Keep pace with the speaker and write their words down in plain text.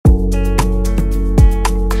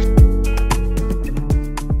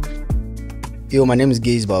Yo, my name is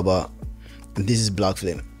Gaise Baba, and this is Black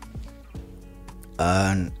Flame.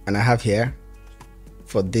 And I have here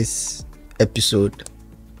for this episode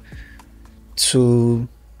two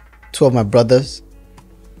of my brothers,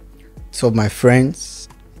 two of my friends,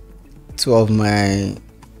 two of my,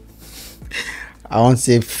 I won't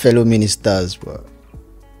say fellow ministers, but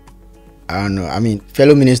I don't know. I mean,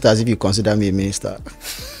 fellow ministers if you consider me a minister.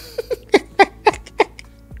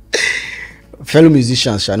 Fellow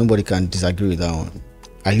musicians, nobody can disagree with that one.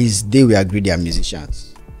 At least they will agree they are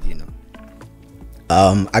musicians, you know.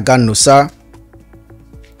 I got Nosa,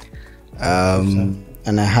 and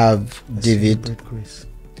I have David.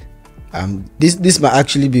 This might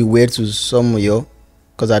actually be weird to some of you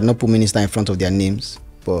because I did not put minister in front of their names,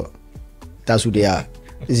 but that's who they are.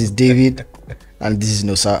 This is David, and this is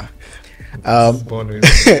Nosa.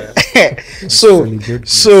 So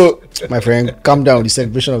my friend, calm down. The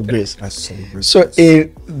celebration of grace. So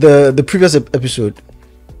in the previous episode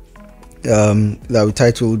that we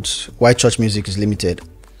titled "Why Church Music is Limited,"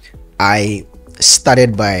 I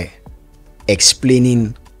started by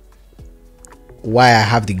explaining why I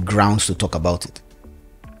have the grounds to talk about it.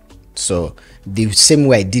 So the same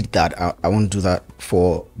way I did that, I want to do that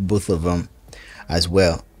for both of them as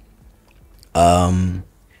well.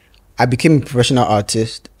 I became a professional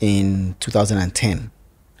artist in 2010,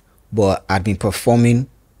 but I'd been performing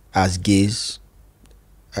as Gaise.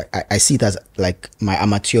 I see it as like my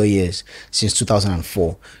amateur years since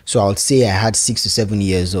 2004. So I would say I had 6 to 7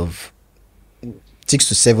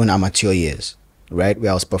 amateur years, right? Where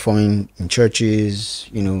I was performing in churches,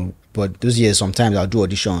 you know, but those years sometimes I'll do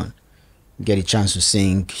audition, get a chance to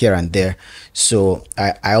sing here and there. So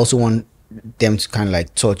I also want them to kind of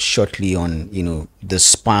like touch shortly on, you know, the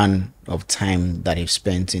span of time that they've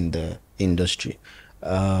spent in the industry.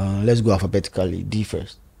 Let's go alphabetically. D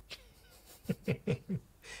first.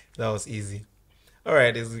 That was easy. All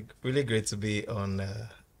right, it's really great to be on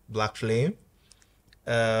Black Flame.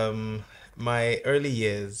 My early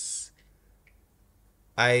years,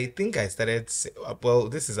 I think I started, well,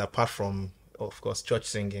 this is apart from, of course, church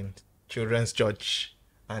singing, children's church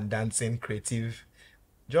and dancing, creative,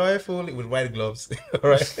 joyful with white gloves. All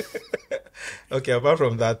right. Okay, apart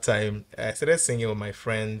from that time, I started singing with my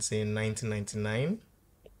friends in 1999.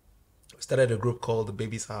 We started a group called The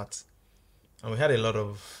Baby's Heart. And we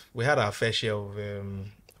had our fair share of,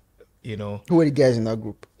 you know. Who were the guys in that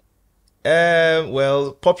group?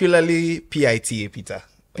 Well, popularly PITA, Peter.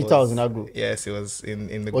 Peter was in that group? Yes, it was in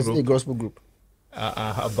the was group. Was it a gospel group?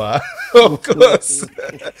 But of course.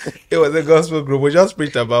 It was a gospel group. We just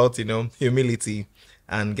preached about, you know, humility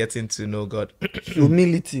and getting to know God.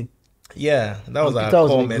 Humility. Yeah, that was our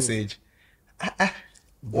core message.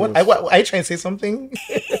 What are you trying to say something?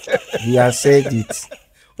 He has said it.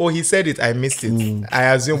 Oh, he said it. I missed it.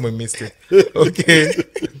 I assume we missed it. Okay.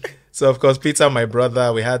 So, of course, Peter, my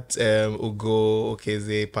brother, we had Ugo,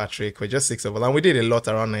 Okeze, Patrick. We're just 6 of us. And we did a lot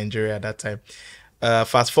around Nigeria at that time.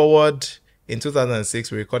 Fast forward, in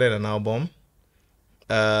 2006, we recorded an album.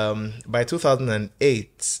 By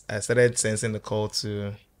 2008, I started sensing the call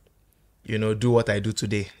to, you know, do what I do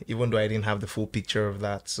today, even though I didn't have the full picture of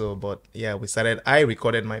that. So, but yeah, I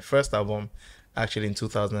recorded my first album actually in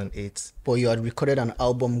 2008. But you had recorded an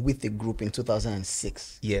album with the group in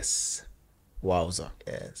 2006? Yes. Wowza.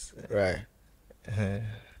 Yes. Right.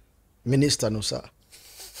 Minister Nosa.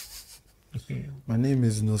 My name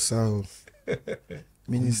is Nosa.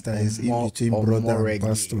 Minister is in between brother and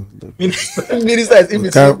pastor. Minister is in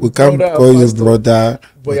between. We can't call you brother.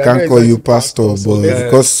 We can't call you pastor, but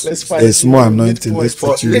because there's more anointing, let's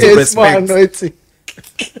put you in respect. Anointing.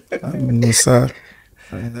 Nosa.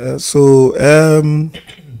 So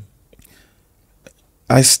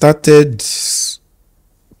I started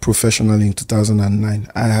professionally in 2009.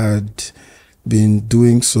 I had been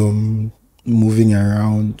doing some moving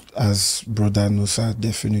around as brother Nosa,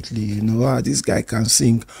 definitely. You know, this guy can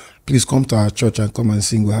sing. Please come to our church and come and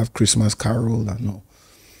sing. We have Christmas carol and all.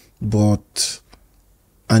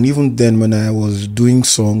 And even then, when I was doing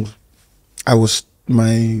songs,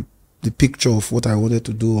 the picture of what I wanted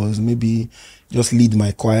to do was maybe just lead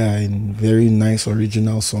my choir in very nice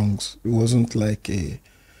original songs. It wasn't like a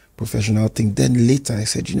professional thing. Then later I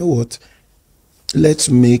said, you know what? Let's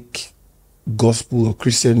make gospel or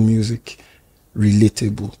Christian music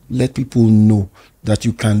relatable. Let people know that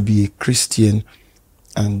you can be a Christian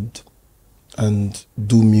and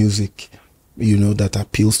do music, you know, that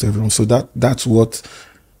appeals to everyone. So that's what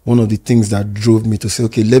one of the things that drove me to say,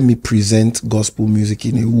 okay, let me present gospel music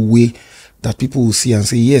in a way that people will see and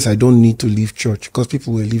say, yes, I don't need to leave church, because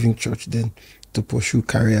people were leaving church then to pursue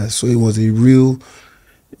careers. So it was a real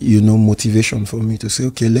motivation for me to say,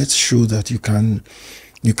 okay, let's show that you can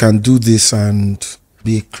do this and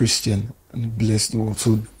be a Christian and bless the world.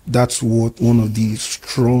 So that's one of the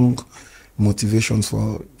strong motivations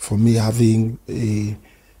for me having a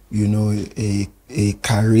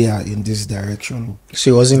career in this direction.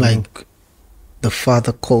 So it wasn't like the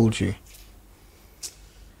Father called you.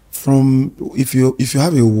 If you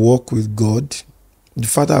have a walk with God, the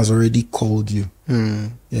Father has already called you. Yeah,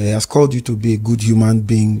 He has called you to be a good human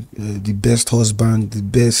being, the best husband, the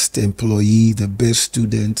best employee, the best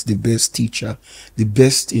student, the best teacher, the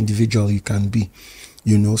best individual you can be.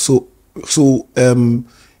 So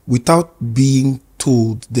without being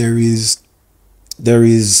told, there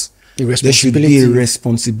should be a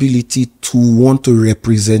responsibility to want to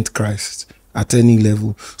represent Christ at any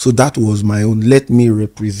level. So that was my own. Let me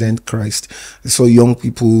represent Christ. I saw young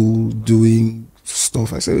people doing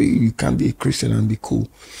stuff. I said, you can be a Christian and be cool.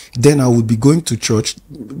 Then I would be going to church.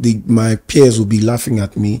 My peers would be laughing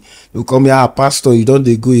at me. They would call me, pastor, you don't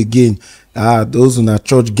they go again. Those are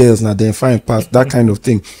church girls, now they're fine past, that kind of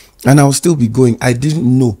thing. And I would still be going. I didn't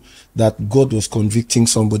know that God was convicting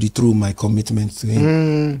somebody through my commitment to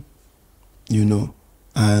Him.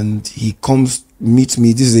 And He comes, meets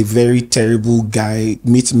me. This is a very terrible guy,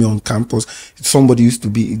 meets me on campus. Somebody used to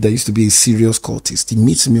be a serious cultist. He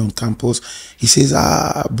meets me on campus. He says,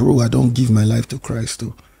 bro, I don't give my life to Christ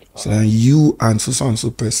though. So you and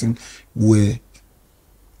so person were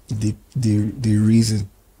the reason.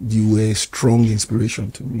 You were a strong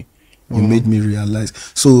inspiration to me. You made me realize.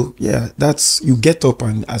 So yeah, you get up,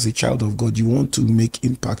 and as a child of God, you want to make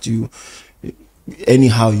impact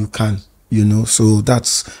anyhow you can. So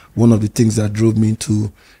that's one of the things that drove me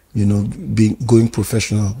to, going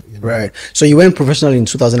professional. Right. So you went professional in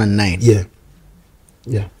 2009. Yeah.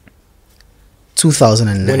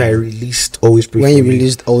 2009. When I released Always Pray. When you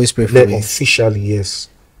released Always Pray For Me. Officially, yes.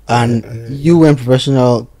 And you went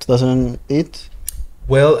professional 2008.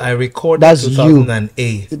 Well, I recorded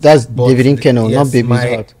 2008. That's David Nkennor, yes, not Baby's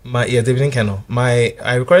Heart. David Nkennor.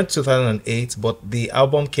 I recorded 2008, but the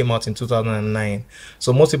album came out in 2009.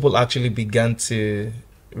 So most people actually began to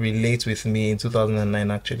relate with me in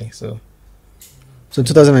 2009, actually. So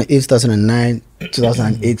 2008, 2009,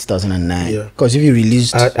 2008, 2009. Yeah. Because if you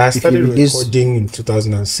released, I started recording in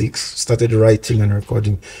 2006. Started writing and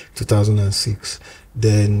recording 2006.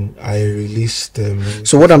 Then I released them.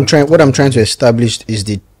 So what I'm trying to establish is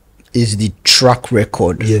the track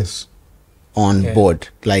record. Yes. On board,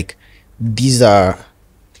 like these are.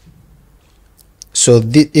 So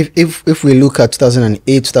if we look at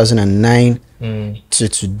 2008, 2009 to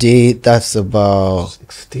today, that's about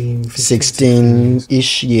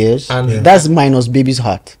 16-ish years, and that's minus Baby's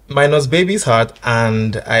Heart. Minus Baby's Heart,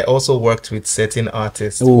 and I also worked with certain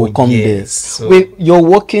artists for years. So wait, you're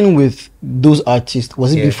working with those artists?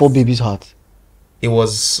 Was it before Baby's Heart? It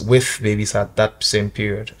was with Baby's Heart, that same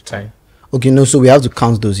period of time. Okay, no, so we have to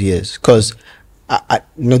count those years, because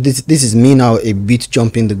this is me now a bit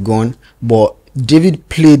jumping the gun, but David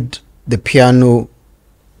played the piano,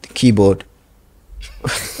 the keyboard.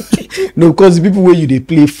 No, because the people where they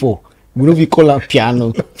play for, we don't call a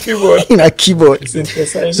piano keyboard. In a keyboard. So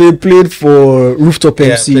he played for Rooftop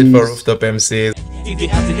MCs. Yeah, played for Rooftop MCs. If you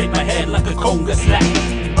have to hit my head like a conga slack.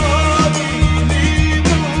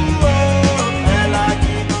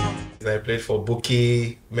 I played for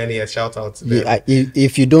Buki, many a shout out to them.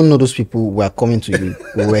 If you don't know those people, we are coming to you.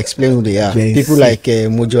 We will explain who they are. Yes. People like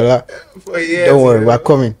Mojola. Don't worry, we are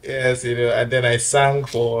coming. Yes, and then I sang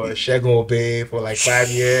for Shegun Obe for like 5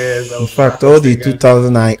 years. In fact, all the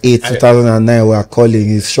 2008, 2009 we are calling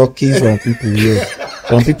is shocking from people here.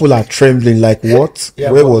 Some people are trembling like, what?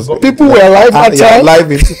 Yeah, where was people were alive at time?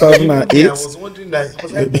 Live in 2008. Yeah, I was wondering that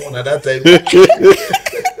was I born at that time.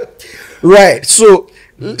 Right.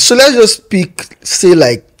 So let's just pick, say,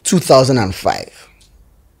 like 2005.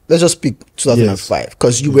 Let's just pick 2005,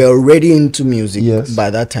 because you were already into music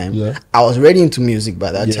by that time. Yeah. I was already into music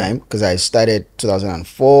by that time, because I started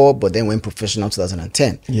 2004, but then went professional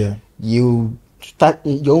 2010. Yeah. You start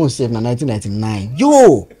your own self in 1999.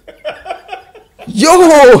 Yo, you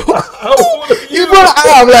know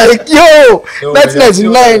I'm like, yo,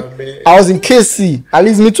 1999. I was in KC. At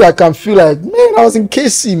least me too. I can feel like, man, I was in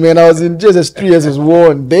KC, man. I was in JSS 3 years as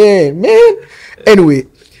one. Damn, man. Anyway,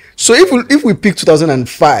 so if we pick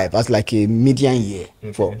 2005 as like a median year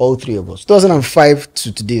for all three of us, 2005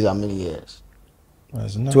 to today is how many years?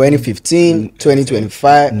 2015,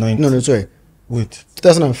 2025. No, sorry. Wait.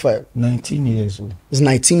 2005. 19 years. It's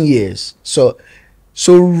 19 years. So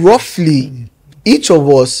roughly, each of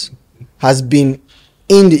us has been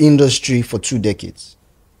in the industry for 2 decades.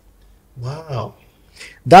 Wow.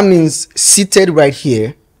 That means seated right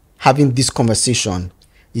here, having this conversation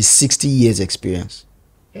is 60 years experience.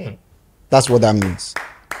 That's what that means.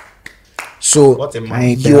 So What a I man.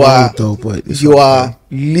 ain't you that are old though, but it's you okay. are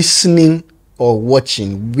listening or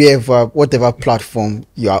watching whatever platform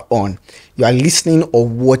you are on. You are listening or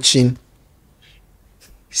watching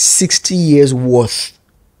 60 years worth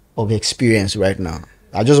of experience right now.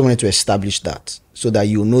 I just wanted to establish that so that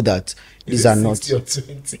you know that these are not 60 or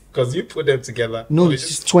 20? Because you put them together. no, Or it's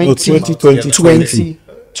just 20, 20.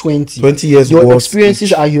 20 years Your worth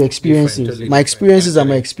experiences each. are your experiences. Totally My different. experiences are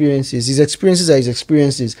my experiences. His experiences are his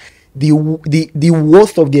experiences. The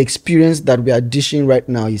worth of the experience that we are dishing right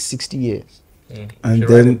now is 60 years.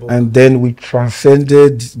 And then we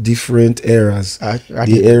transcended different eras.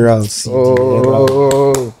 The era of CD.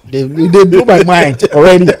 Oh, they blew my mind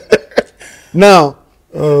already. Now,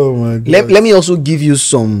 Oh my god. let me also give you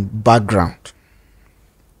some background.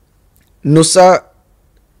 Nosa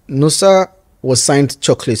was signed to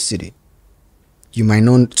Chocolate City. You might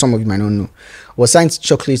know, some of you might not know. Was signed to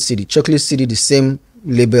Chocolate City. Chocolate City, the same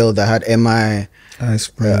label that had MI,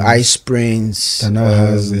 Ice Prince. That now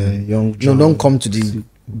has Young No, John. don't come to the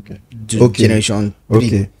generation.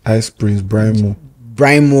 Okay. Ice Prince, Brian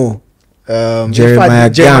Brimo. Jeremiah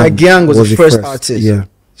Gang was the first artist Yeah.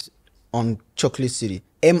 on Chocolate City.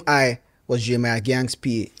 MI was Jeremiah Gang's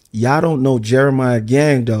PA. Y'all don't know Jeremiah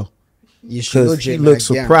Gang though. You should know Because he Jeremiah looks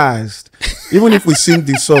Gang. surprised. Even if we sing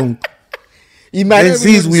this song, He might not even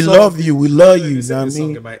Aziz, know we the song. love you, we love you. You know what I This song,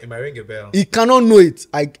 mean? it might ring a bell. He cannot know it.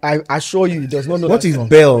 I assure you, he does not know What that is song.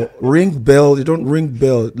 bell? Ring bell? They don't ring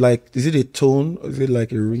bell. Like, is it a tone? Or is it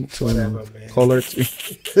like a ringtone? Whatever, man. Color?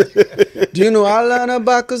 Do you know Alana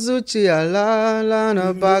Bakazuchi?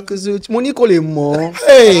 Alana Bakazuchi. Money call him more.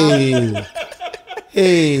 Hey,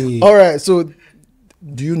 hey. All right, so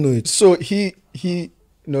Do you know it? he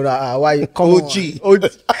no that why come OG. on.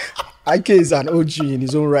 IK is an OG in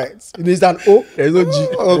his own right. There's an O, there's no G.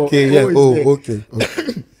 Okay, But yeah. O is Oh, there.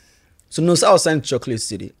 okay. So Nosa was signed to Chocolate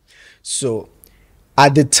City. So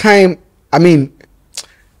at the time, I mean,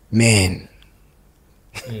 man,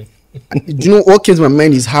 do you know what came to my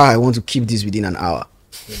mind is how I want to keep this within an hour.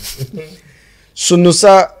 So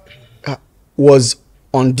Nosa was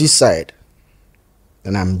on this side,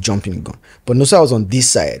 and I'm jumping the gun. But Nosa was on this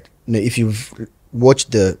side. You know, if you've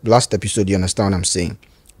watched the last episode, you understand what I'm saying.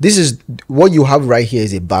 This is what you have right here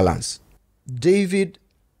is a balance. David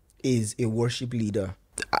is a worship leader.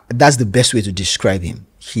 That's the best way to describe him.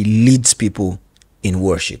 He leads people in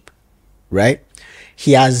worship, right?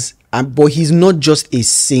 He has, but he's not just a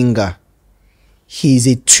singer. He's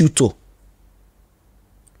a tutor.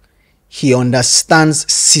 He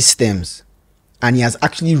understands systems, and he has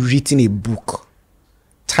actually written a book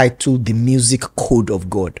titled "The Music Code of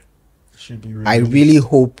God." Should be I really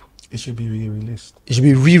hope It should be re-released. it should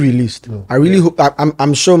be re-released. No. I really hope.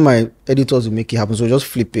 I'm sure my editors will make it happen. So just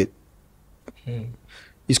flip it.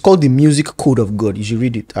 It's called "The Music Code of God." You should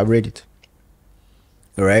read it. I've read it.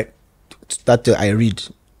 All right. That I read.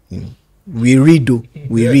 You know. We read. Though.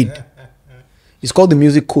 We read. It's called "The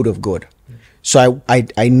Music Code of God." So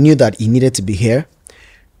I knew that he needed to be here.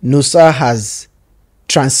 Nosa has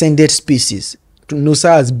transcended spaces. Nosa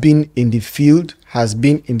has been in the field, has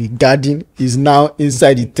been in the garden, is now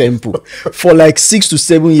inside the temple. For like 6 to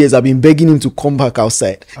 7 years, I've been begging him to come back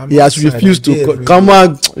outside. I'm He has outside. refused I to did, really. come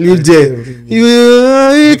out, live I there. did, really. You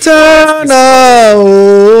are eternal.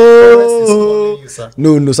 Oh.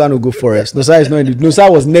 No, Nosa no go forest. Nosa is not in the.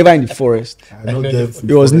 Nosa was never in the forest. I don't get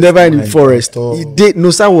He was never in the forest. He did.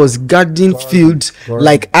 Nosa was gardening fields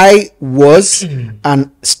like I was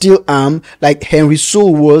and still am, like Henry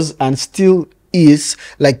Soul was and still is,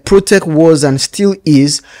 like Protect was and still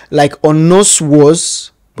is, like Onos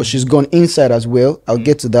was, but she's gone inside as well. I'll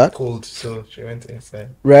get to that. Cold, so she went inside.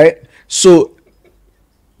 Right? So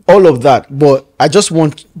all of that, but I just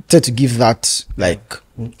wanted to give that like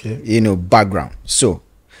Okay. you know background. So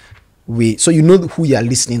you know who you are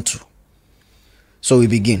listening to. So we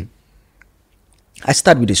begin. I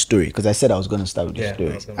start with a story because I said I was going to start with Yeah, a I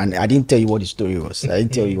story, was gonna- and I didn't tell you what the story was. I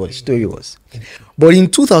didn't tell you what the story was. But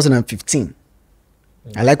in 2015,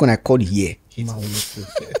 I like when I called year.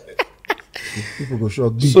 People go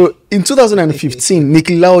shock. So in 2015,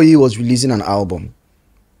 Nicky Laoye was releasing an album.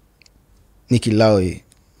 Nicky Laoye,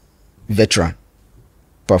 veteran,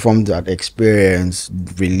 performed at Experience,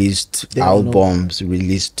 released Yeah, I know. albums,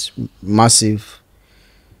 released massive.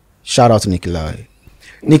 Shout out to Nicky Laoye.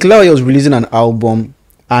 Nicky Laoye was releasing an album,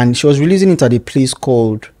 and she was releasing it at a place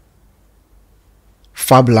called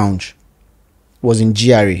Fab Lounge. It was in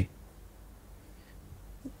GRA,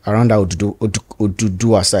 around that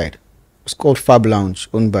Oduduwa side. It's called Fab Lounge,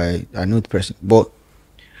 owned by I know the person.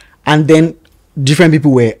 And then different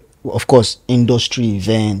people were of course, industry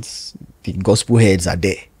events, the gospel heads are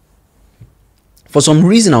there. For some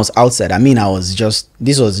reason, I was outside. I mean,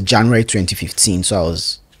 this was January 2015, so I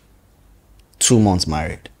was 2 months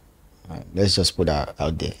married. Let's just put that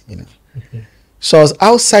out there, you know. So I was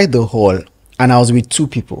outside the hall, and I was with two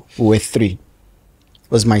people. We were three.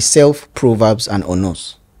 It was myself, Proverbs, and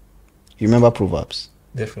Onos. You remember Proverbs?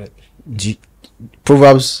 Definitely.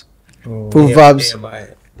 Proverbs. Proverbs. AMI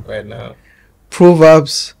right now.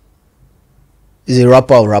 Proverbs is a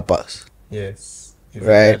rapper of rappers. Yes. He's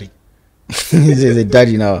Right. He's a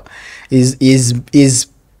daddy now. Is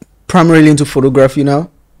primarily into photography now.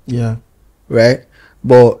 Yeah. Right.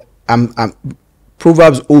 But I'm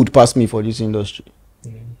Proverbs old past me for this industry.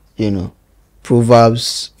 You know.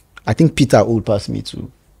 Proverbs, I think Peter old past me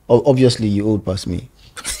too. Obviously you old past me.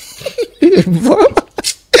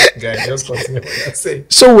 Guy, just continue what you're saying.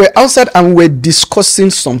 So we're outside and we're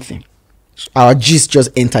discussing something. Our gist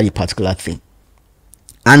just entered a particular thing.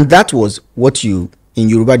 And that was what in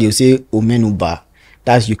Yoruba, they'll say, Omenuba.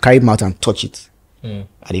 That's you carry mouth and touch it.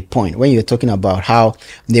 At a point when you're talking about how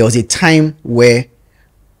there was a time where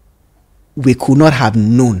we could not have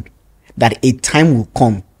known that a time will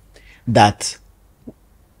come that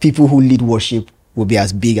people who lead worship will be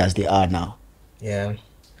as big as they are now. Yeah.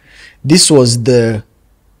 This was the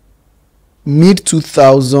mid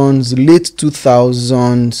 2000s, late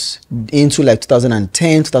 2000s, into like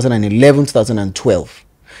 2010, 2011, 2012.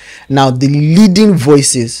 Now, the leading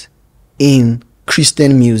voices in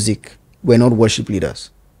Christian music were not worship leaders.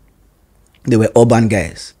 They were urban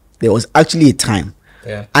guys. There was actually a time.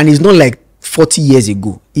 Yeah. And it's not like 40 years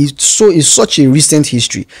ago. It's such a recent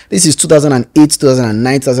history. This is 2008,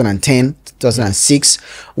 2009, 2010, 2006,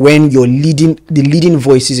 when the leading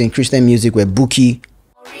voices in Christian music were Buki,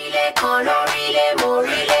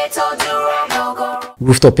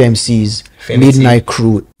 Rooftop MCs, Infinity. Midnight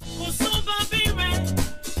Crew,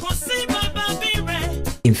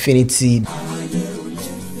 Infinity,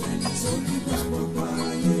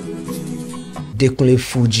 Dekunle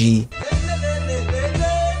Fuji.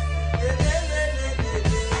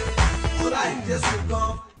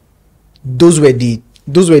 Those were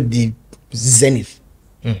the zenith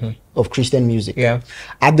of Christian music. Yeah.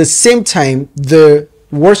 At the same time, the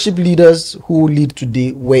worship leaders who lead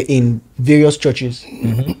today were in various churches.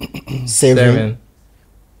 Serving.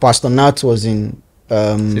 Pastor Nat was in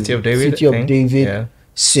City of David. City of David. Yeah.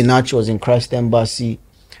 Sinach was in Christ Embassy.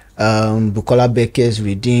 Bukola Beckers,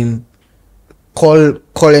 Redeem. Call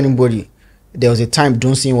anybody. There was a time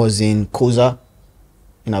Johnson was in Koza,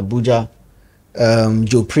 in Abuja.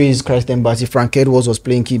 Joe Praise, Christ Embassy. Frank Edwards was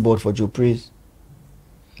playing keyboard for Joe Praise.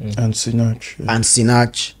 And Sinach. Yeah. And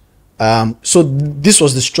Sinach. So this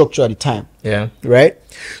was the structure at the time. Yeah. Right?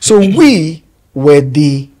 So we were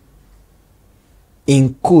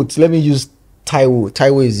in quotes, let me use Taiwo.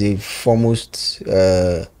 Taiwo is a foremost,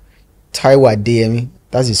 Taiwo Adeyemi,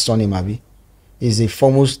 that's his surname, Abi. He's a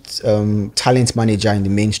foremost talent manager in the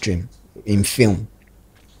mainstream, in film.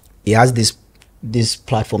 He has this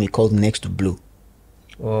platform he called Next to Blow.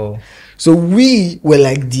 Oh. So we were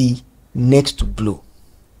like the next to blow,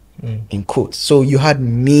 in quotes. So you had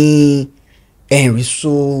me, Henry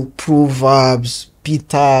So, Proverbs,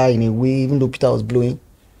 Peter, in a way, even though Peter was blowing.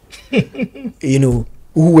 You know,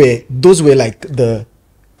 those were like the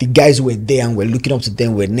guys who were there and were looking up to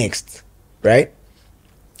them were next, right?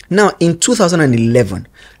 Now, in 2011,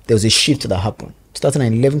 there was a shift that happened.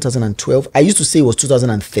 2011, 2012. I used to say it was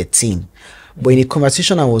 2013. But in a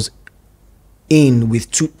conversation I was in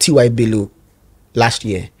with T.Y. Bello last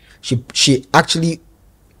year, she actually,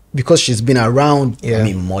 because she's been around, I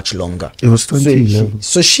mean, much longer. It was 2011.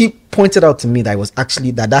 So she pointed out to me that it was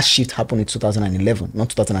actually that shift happened in 2011, not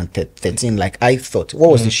 2013, like I thought.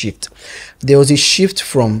 What was the shift? There was a shift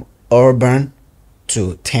from urban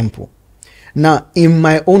to temple. Now, in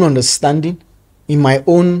my own understanding, in my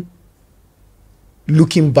own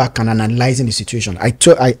looking back and analyzing the situation,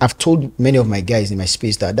 I've told many of my guys in my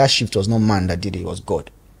space that shift was not man that did it, it was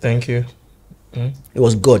God. Thank you. It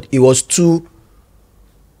was God. It was too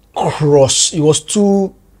cross. It was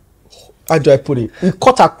too, how do I put it? We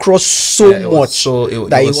cut across so much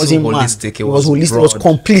that it wasn't holistic. It was holistic. It was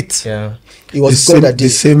complete. Yeah. It was God that did the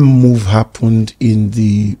same move happened in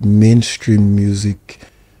the mainstream music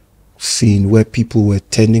scene where people were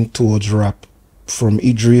tending towards rap, from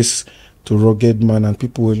Idris to Rugged Man, and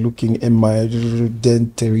people were looking MI.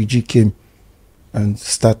 Then Terry G came and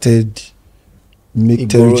started make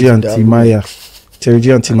Terry G and Timaya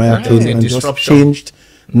came and just changed.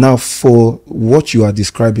 Now, for what you are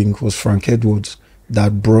describing was Frank Edwards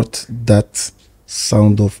that brought that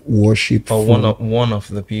sound of worship. Or one of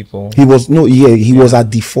the people. He was was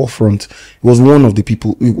at the forefront. He was one of the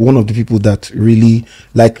people that really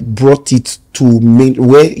like brought it to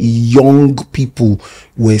where young people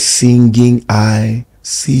were singing, I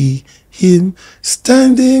see him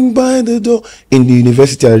standing by the door. In the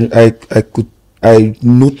university, I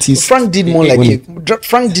noticed Frank did more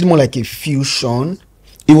like a fusion.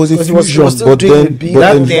 It was a fusion, but then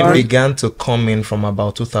that thing began to come in from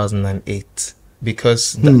about 2008,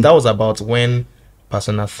 because that was about when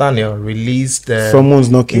Pastor Nathaniel released Someone's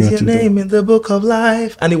Knocking Is at Your Your Door Name in the Book of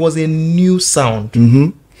Life, and it was a new sound.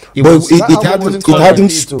 It hadn't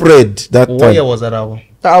spread that time. What year was that album?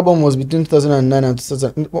 The album was between 2009 and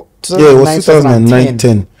 2009. Yeah, it was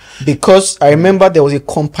 2009-10. Because I remember there was a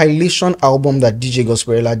compilation album that DJ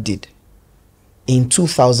Gospelella did in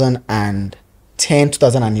 2010,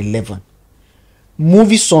 2011.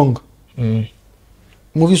 Movie Song.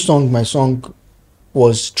 Movie Song, my song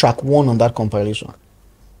was track 1 on that compilation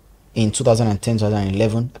in 2010,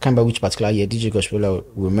 2011. I can't remember which particular year. DJ Gospelella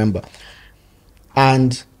will remember.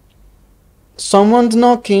 And Someone's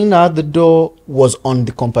Knocking at the Door was on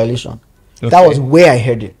the compilation. Okay. That was where I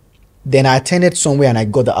heard it. Then I attended somewhere and I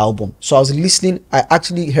got the album. So I was listening. I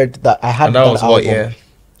actually heard that I had that album. What year?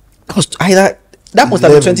 That must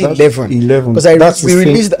have been 2011. Because we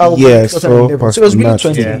released the album in 2011. So it was really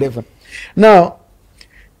 2011. Yeah. Now,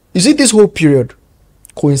 you see, this whole period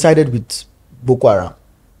coincided with Boko Haram.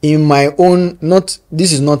 In my own,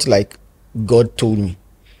 this is not like God told me,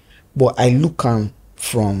 but I look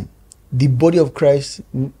from the body of Christ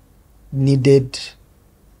needed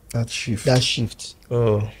that shift.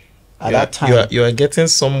 Oh, at that time, you are getting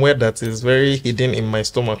somewhere that is very hidden in my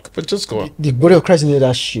stomach. But just go on. The body of Christ needed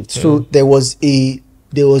that shift. So there was a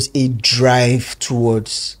drive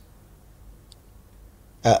towards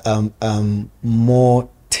more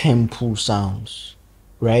temple sounds,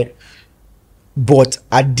 right? But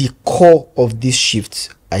at the core of this shift,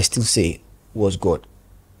 I still say, was God.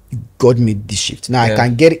 God made this shift. Now I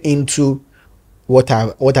can get into what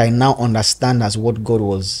I now understand as what God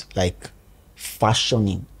was like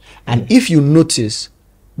fashioning. And if you notice,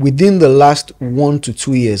 within the last 1 to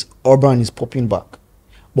 2 years, urban is popping back.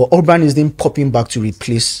 But urban is then popping back to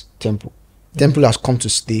replace temple. Temple has come to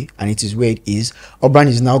stay, and it is where it is. Urban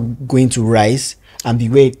is now going to rise and be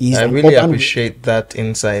where it is. I really appreciate that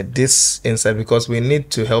insight, because we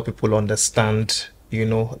need to help people understand,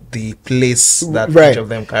 the place that each of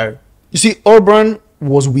them carry. You see, urban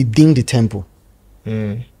was within the temple.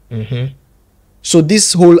 So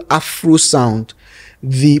this whole Afro sound,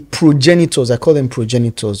 the progenitors, I call them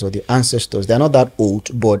progenitors or the ancestors, they're not that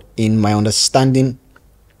old, but in my understanding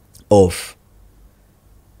of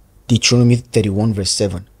Deuteronomy 31 verse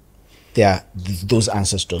 7, they are those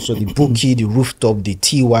ancestors. So the Buki, the Rooftop, the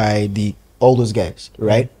TY, all those guys,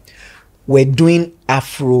 right? We're doing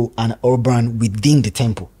Afro and urban within the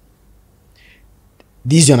temple.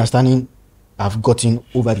 This is the understanding I've gotten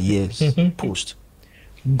over the years post.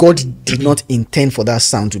 God did not intend for that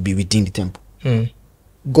sound to be within the temple.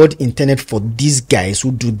 God intended for these guys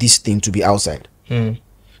who do this thing to be outside.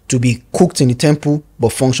 To be cooked in the temple,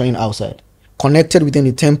 but functioning outside. Connected within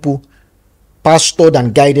the temple, pastored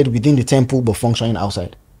and guided within the temple, but functioning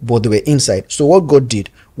outside. But they were inside. So what God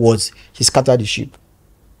did was he scattered the sheep.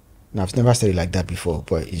 Now, I've never said it like that before,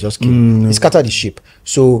 but it just came. He scattered the sheep.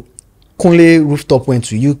 So Kunle Rooftop went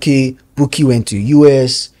to UK, Buki went to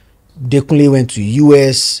US, Dekunle went to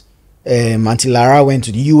US, Auntie Lara went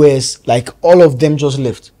to the US. Like, all of them just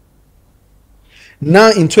left.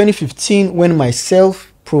 Now in 2015, when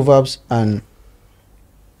myself, Proverbs, and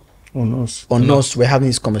Nos were having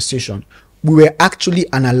this conversation, we were actually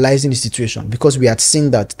analyzing the situation, because we had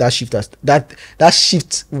seen that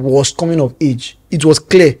shift was coming of age. It was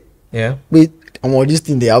clear. Yeah. And this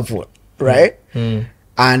thing they have for, right?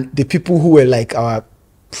 And the people who were like our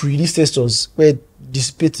predecessors were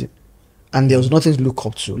dissipating, and there was nothing to look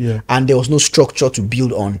up to, and there was no structure to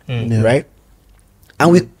build on, right?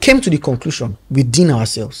 And we came to the conclusion within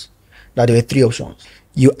ourselves that there were 3 options.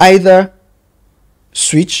 You either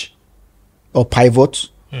switch or pivot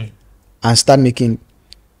and start making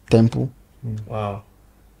temple. Wow.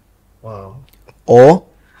 Or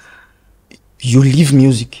you leave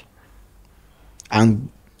music and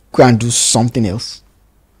go and do something else.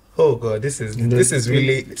 Oh God, this is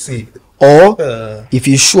really, or if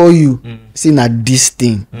you show you seeing that this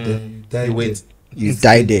thing, you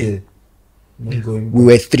die there. We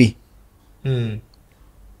were 3.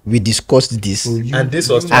 We discussed this, and this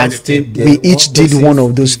was, and we each did one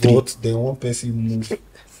of those 3. Then one person moved.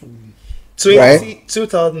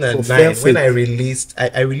 2009, when I released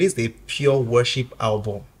a pure worship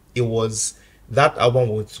album. It was that album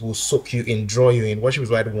will soak you in, draw you in. Worship is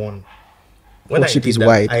Wide one. When Worship I did is that,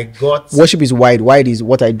 wide. I got Worship is wide. Wide is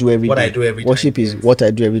what I do every day. What I do every Worship time, is yes. what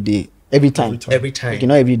I do every day. Every time. every time. Okay,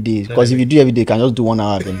 not every day. Because if you do every day, you can just do 1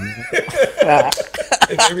 hour. Then.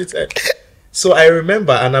 Every time. So I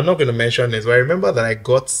remember, and I'm not going to mention this, but I remember that I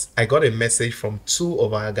got a message from 2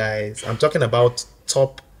 of our guys. I'm talking about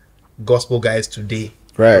top gospel guys today.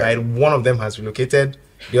 Right. One of them has relocated.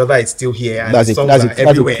 The other is still here. And That's his a songs are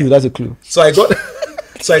everywhere. clue. That's a clue. So I got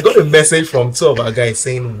so I got a message from 2 of our guys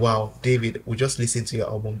saying, "Wow, David, we just listened to your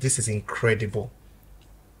album. This is incredible."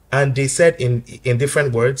 And they said in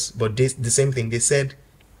different words, but the same thing. They said,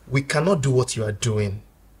 "We cannot do what you are doing,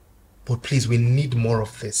 but please, we need more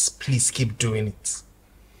of this. Please keep doing it."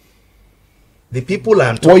 The people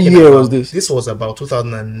I'm talking What year about, was this? This was about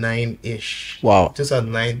 2009-ish. Wow.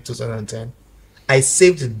 2009, 2010. I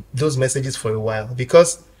saved those messages for a while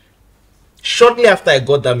because shortly after I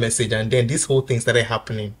got that message and then this whole thing started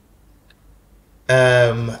happening,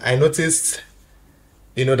 I noticed,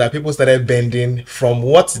 that people started bending from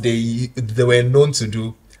what they were known to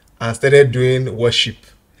do and started doing worship.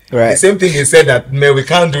 Right. The same thing they said that, man, we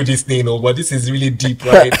can't do this thing, but this is really deep,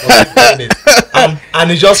 right?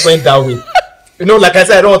 and it just went that way. Like I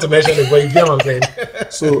said, I don't want to mention it, but you get what I'm saying.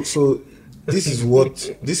 So this is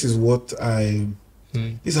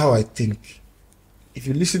how I think. If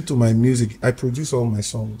you listen to my music, I produce all my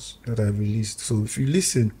songs that I released. So if you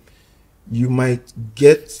listen, you might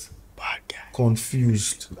get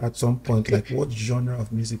confused at some point, like what genre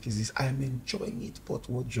of music is this? I'm enjoying it, but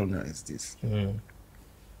what genre is this?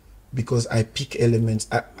 Because I pick elements.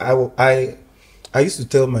 I used to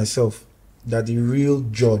tell myself that the real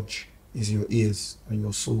judge is your ears and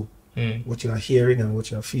your soul. What you are hearing and what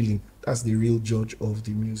you are feeling. That's the real judge of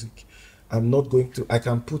the music. I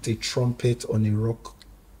can put a trumpet on a rock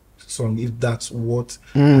song if that's what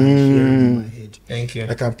I'm hearing in my head. Thank you.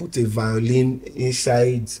 I can put a violin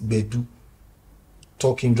inside Bedu,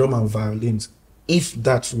 talking drum and violins.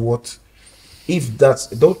 Don't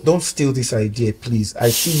steal this idea, please. I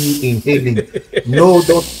see you inhaling. No,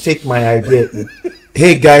 don't take my idea.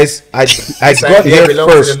 Hey guys, I got there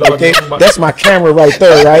first. Okay, that's my camera right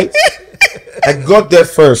there, right? I got there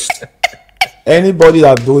first. Anybody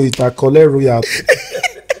that do it, I collect royalty.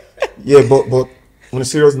 Yeah, but on a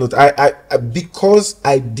serious note, I because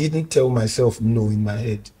I didn't tell myself no in my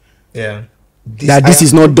head. Yeah. This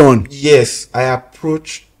is not done. Yes, I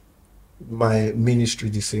approach my ministry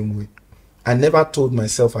the same way. I never told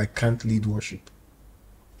myself I can't lead worship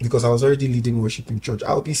because I was already leading worship in church.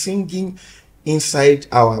 I'll be singing inside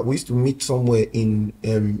we used to meet somewhere in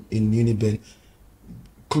Uniben,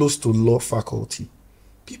 close to law faculty.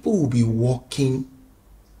 People will be walking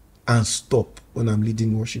and stop when I'm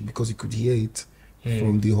leading worship because you could hear it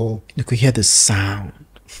from the hall. You could hear the sound.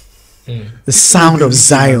 The sound of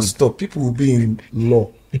Zion. Stop. People will be in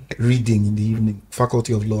law reading in the evening,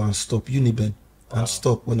 faculty of law, and stop. Uniben and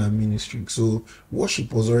stop when I'm ministering. So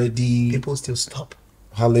worship was already. People still stop.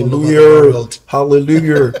 Hallelujah.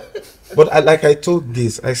 Hallelujah. But like I told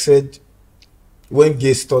this, I said, when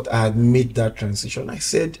Gaise thought I had made that transition, I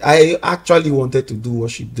said, I actually wanted to do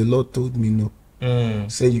worship. The Lord told me no.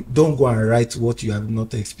 Say, don't go and write what you have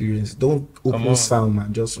not experienced. Don't open Psalm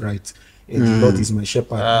and just write. The Lord is my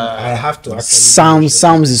shepherd. I have to actually.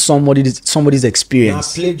 Psalms is somebody's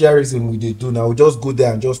experience. Now, plagiarism we they do now. Just go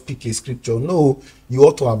there and just pick a scripture. No, you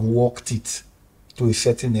ought to have walked it to a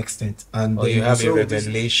certain extent. And or you have a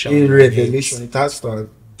revelation. A revelation. It has to have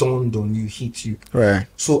dawned on you, hit you. Right.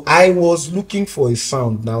 So I was looking for a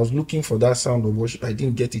sound. Now I was looking for that sound of worship. I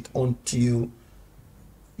didn't get it until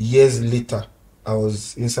years later. I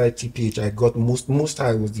was inside TPH. I got most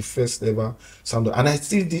high was the first ever sound, and I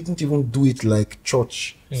still didn't even do it like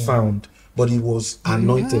church sound, but it was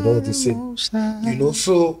anointed all the same.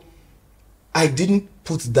 So I didn't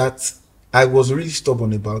put that. I was really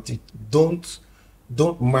stubborn about it. Don't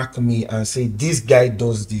mark me and say this guy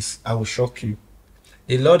does this. I will shock you.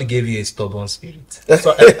 The Lord gave you a stubborn spirit.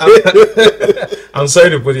 So I'm sorry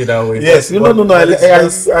to put it that way. Yes, no.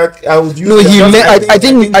 I would use. No, I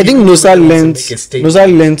think Nosa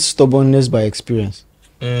learned stubbornness by experience.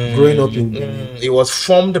 Growing up in, it was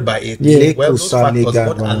formed by it. Yeah. Well, those factors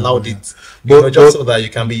God allowed it, just so that you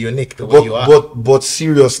can be unique the way you are. But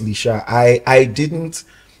seriously, Sha, I didn't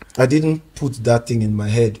put that thing in my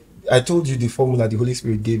head. I told you the formula the Holy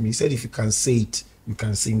Spirit gave me. He said, if you can say it, you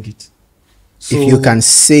can sing it. So if you can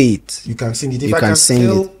say it, you can sing it. If you I can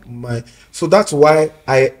sing it. So that's why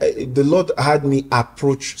the Lord had me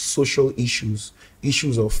approach social issues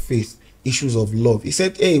of faith, issues of love. He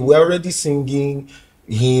said, hey, we're already singing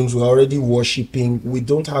hymns, we're already worshiping. We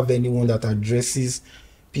don't have anyone that addresses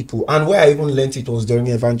people. And where I even learnt it was during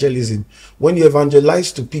evangelism. When you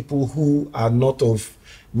evangelize to people who are not of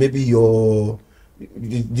maybe your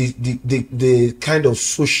the kind of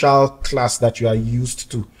social class that you are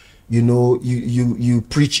used to, you know, you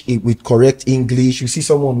preach it with correct English. You see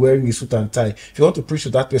someone wearing a suit and tie, if you want to preach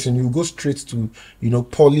to that person, you go straight to, you know,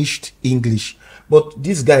 polished English. But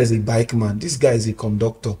this guy is a bike man, this guy is a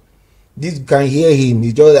conductor, this can hear him,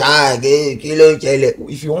 he just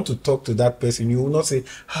if you want to talk to that person, you will not say,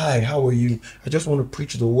 hi, how are you, I just want to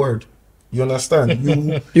preach the word. You understand?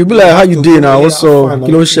 You'll be like, how you doing now? Also,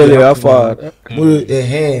 how far?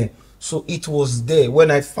 So it was there. When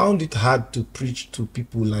I found it hard to preach to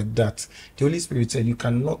people like that, the Holy Spirit said, you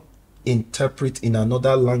cannot interpret in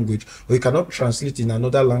another language, or you cannot translate in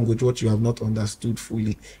another language what you have not understood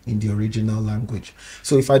fully in the original language.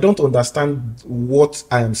 So if I don't understand what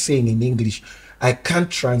I am saying in English, I can't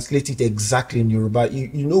translate it exactly in Yoruba.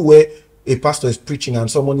 You know where a pastor is preaching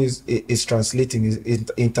and someone is translating, is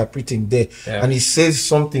interpreting there, and he says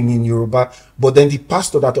something in Yoruba, but then the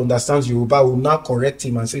pastor that understands Yoruba will now correct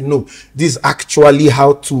him and say, no, this is actually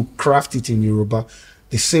how to craft it in Yoruba.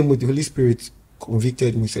 The same with the Holy Spirit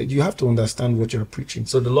convicted me, said, you have to understand what you're preaching.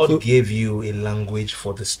 So the Lord gave you a language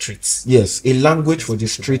for the streets. Yes, a language for the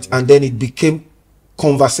street, and then it became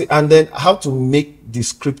conversation, and then how to make the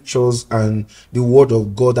scriptures and the word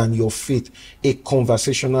of God and your faith a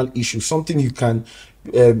conversational issue, something you can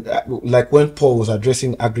like when Paul was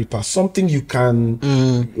addressing Agrippa, something you can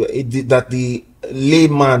that the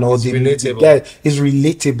layman or the guy is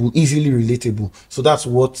relatable, easily relatable. So that's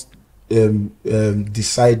what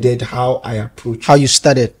decided how I approach, how you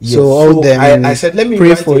started. Yes. So all them I said, let me pray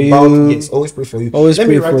write for about you. Yes, always pray for you. Always let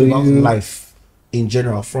pray me write for about you. life in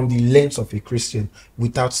general from the lens of a Christian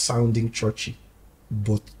without sounding churchy,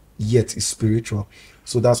 but yet it's spiritual.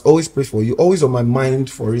 So that's always pray for you. Always on my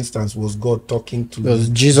mind, for instance, was God talking to, was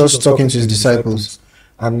Jesus talking to his disciples.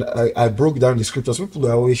 And I broke down the scriptures. People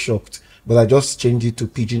are always shocked, but I just changed it to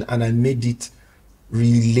pidgin and I made it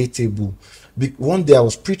relatable. One day I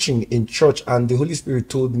was preaching in church and the Holy Spirit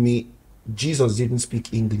told me Jesus didn't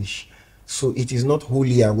speak English. So it is not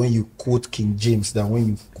holier when you quote King James than when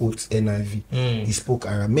you quote NIV. He spoke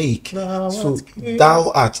Aramaic. So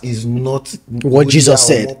thou art is not what Jesus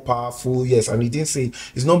said. More powerful, yes, and he didn't say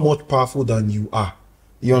it's not more powerful than you are.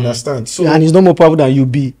 You understand? So and it's not more powerful than you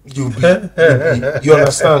be. You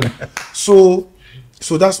understand? So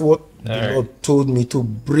that's what the Lord told me, to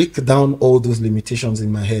break down all those limitations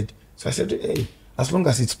in my head. So I said, hey, as long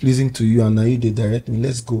as it's pleasing to you and now you did direct me,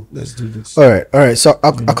 let's go, let's do this. All right. So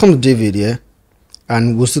I'll come to David, yeah,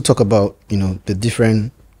 and we'll still talk about, you know, the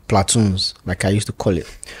different platoons, like I used to call it.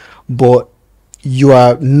 But you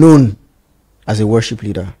are known as a worship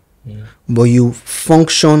leader, but you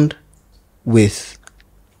functioned with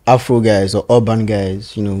Afro guys or urban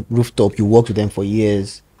guys, you know, rooftop. You worked with them for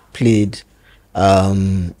years, played.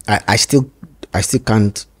 I still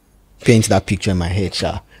can't paint that picture in my head,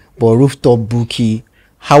 Sha. But rooftop bookie,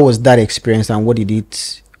 how was that experience and what did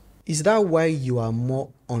it? Is that why you are more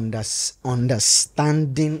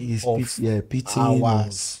understanding pitying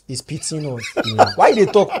us? Is pitying us? Why they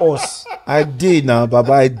talk us? I did now,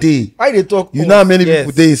 Baba. I did. Why they talk? You know how many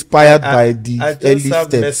people they inspired by the I just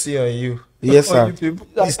have mercy on you. Yes, sir.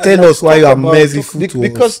 Please tell us why you are merciful to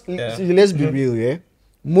because us. Let's be real, yeah.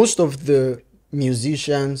 Most of the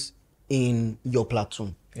musicians in your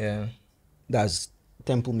platoon, that's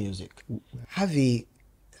temple music, have a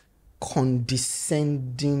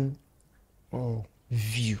condescending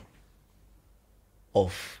view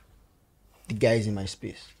of the guys in my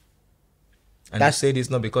space. And I say this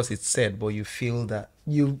not because it's said, but you feel that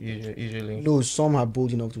usually. No, some are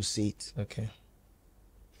bold enough to say it. Okay.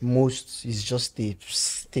 Most is just a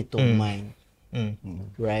state of mind,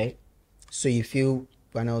 right? So you feel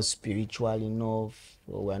we're not spiritual enough,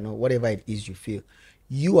 or we're not, whatever it is you feel.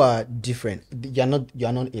 You are different. You're not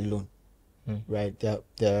alone, right?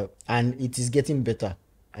 And it is getting better.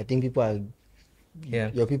 I think people are,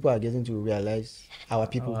 your people are getting to realize, our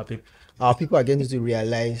people are getting to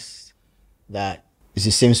realize that it's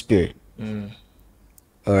the same spirit.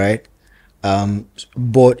 All right.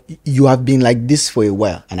 But you have been like this for a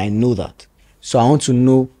while, and I know that. So I want to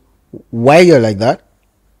know why you're like that.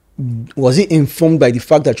 Was it informed by the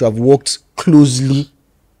fact that you have worked closely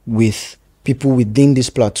with people within this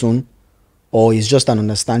platoon, or is just an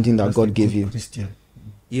understanding that God gave you? Christian.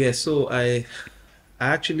 Yeah, so I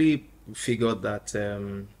actually figured that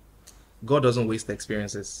God doesn't waste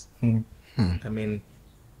experiences. I mean,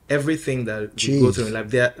 everything that we go through in life,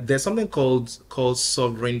 there's something called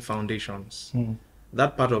sovereign foundations.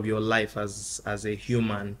 That part of your life as a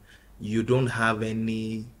human, you don't have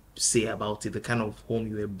any say about it, the kind of home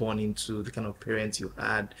you were born into, the kind of parents you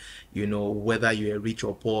had, you know, whether you are rich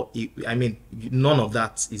or poor. I mean, none of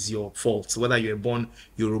that is your fault. Whether you were born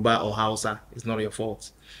Yoruba or Hausa, it's not your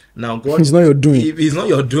fault. Now, God, It's not your doing. It's not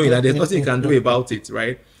your doing, and there's nothing you can do about it,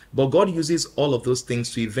 right? But God uses all of those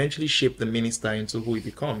things to eventually shape the minister into who he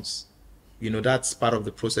becomes. You know, that's part of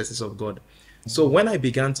the processes of God. So when I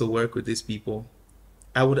began to work with these people,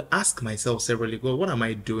 I would ask myself severally, God, what am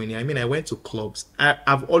I doing here? I mean, I went to clubs.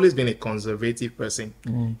 I've always been a conservative person,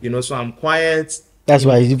 you know, so I'm quiet. That's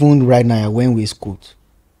why even right now I went with coat.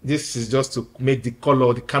 This is just to make the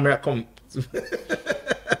color, the camera come.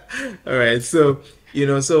 All right. So, you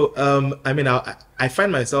know, so, I mean, I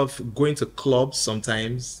find myself going to clubs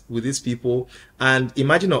sometimes with these people, and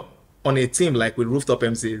imagine on a team like with Rooftop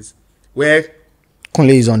MCs, where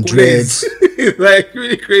Kunle is on dreads. It's like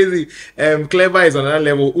really crazy. Clever is on another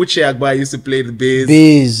level. Uche Agba used to play the bass.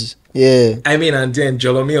 Bass, yeah. I mean, and then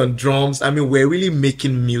Jolomi on drums. I mean, we're really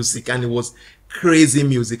making music, and it was crazy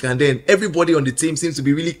music. And then everybody on the team seems to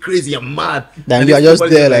be really crazy and mad. Then and you are just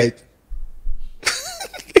there like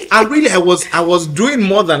and really, I was doing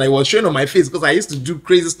more than I was showing on my face, because I used to do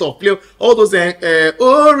crazy stuff. Play all those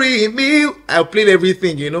Ori me. I played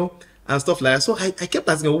everything, you know, and stuff like that. So I kept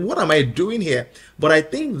asking, well, what am I doing here? But I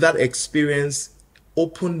think that experience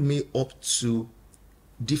opened me up to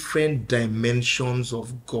different dimensions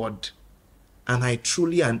of God, and I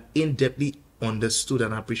truly and in-depthly understood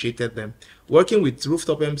and appreciated them. Working with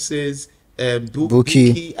Rooftop MCs,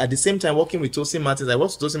 Buki, at the same time working with Tosin Martins. I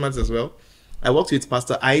worked with Tosin Martins as well. I worked with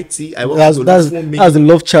Pastor IT. I worked with that's the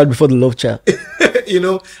love child before the love child. You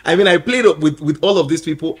know, I mean, I played up with all of these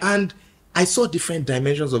people, and I saw different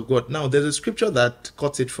dimensions of God. Now, there's a scripture that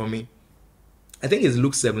cuts it for me. I think it's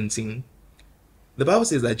Luke 17. The Bible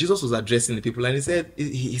says that Jesus was addressing the people, and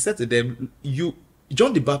he said to them,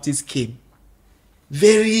 John the Baptist came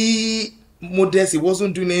very modest. He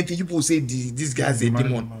wasn't doing anything. You people say this guy's a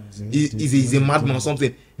demon. He's a madman or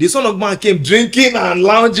something. The Son of Man came drinking and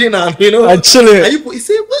lounging and, you know, and chilling. And he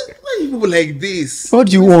said, why are you people like this? What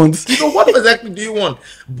do you want? You know, what exactly do you want?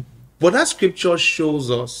 But that scripture shows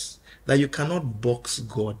us that you cannot box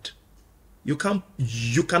God. You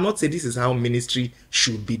cannot say this is how ministry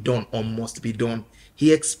should be done or must be done.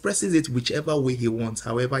 He expresses it whichever way he wants,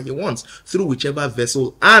 however he wants, through whichever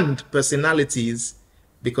vessel and personalities,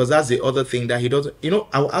 because that's the other thing that he doesn't. You know,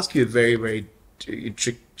 I will ask you a very, very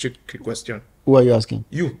tricky question. Who are you asking?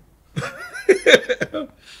 You. I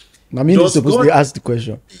mean, you're supposed to ask the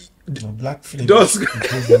question. Black flame.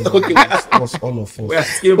 Okay, was all of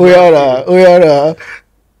us.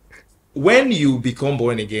 When you become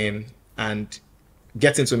born again and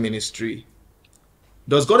get into ministry,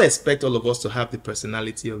 does God expect all of us to have the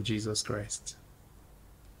personality of Jesus Christ?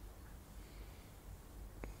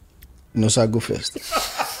 No, sir, go first.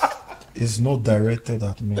 It's not directed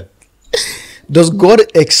at me. Does God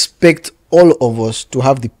expect all of us to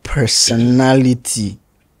have the personality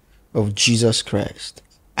of Jesus Christ?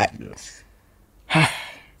 Yes.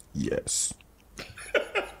 Yes.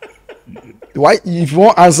 Why, if you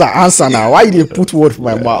want answer now? Why did they put word for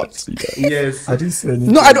my mouth? Yes. I didn't say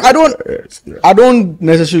anything. No, I don't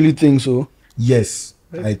necessarily think so. Yes,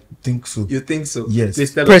 I think so. You think so?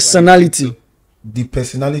 Yes. Personality. The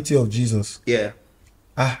personality of Jesus. Yeah.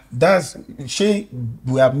 That's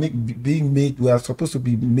we are supposed to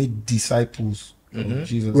be made disciples of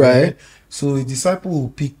Jesus, right? So a disciple will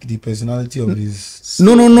pick the personality of his.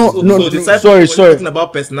 No. Sorry. Talking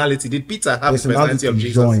about personality, did Peter have the personality of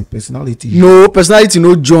Jesus? Join personality. No, personality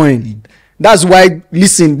no join. That's why.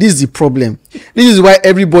 Listen, this is the problem. This is why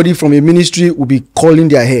everybody from a ministry will be calling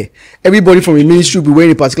their hair. Everybody from a ministry will be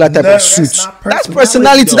wearing a particular type of suit. That's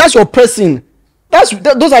personality. That's your person.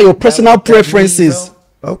 Those are your personal preferences.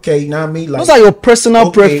 Okay, now me like those are your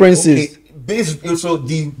personal preferences. Okay. So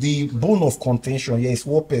the bone of contention, yes,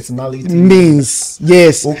 what personality means.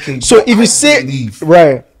 Yes. Okay. So if you say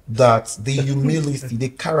right that the humility, the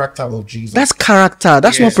character of Jesus. That's character.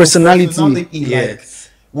 That's not personality. So yes.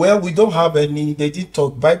 Well, we don't have any. They did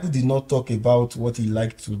talk. Bible did not talk about what he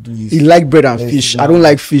liked to do. He liked bread and fish. I don't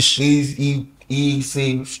like fish. He's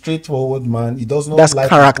a straightforward man. He does not. That's like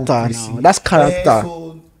character now. That's character.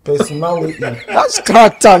 So personality. That's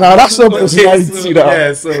character now. That's not personality now.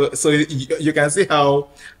 Yeah. So you can see how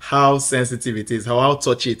sensitive it is, how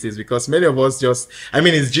touchy it is, because many of us just. I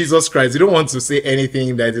mean, it's Jesus Christ. You don't want to say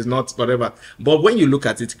anything that is not whatever. But when you look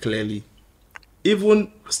at it clearly,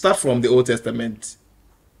 even start from the Old Testament.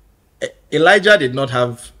 Elijah did not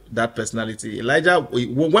have that personality.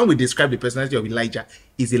 When we describe the personality of Elijah,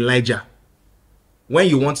 is Elijah. when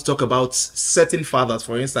you want to talk about certain fathers,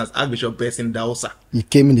 for instance, Archbishop Benson Dausa, He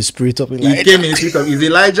came in the spirit of Elijah. he came in the spirit of, is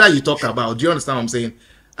Elijah you talk about. Do you understand what I'm saying?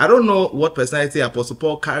 I don't know what personality Apostle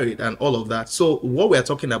Paul carried and all of that. So what we're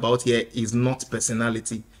talking about here is not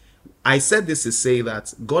personality. I said this to say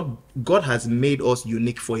that God has made us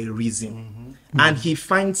unique for a reason. And he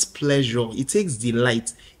finds pleasure. He takes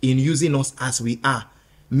delight in using us as we are.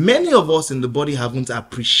 Many of us in the body haven't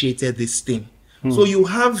appreciated this thing. So you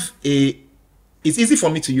have it's easy for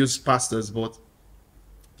me to use pastors, but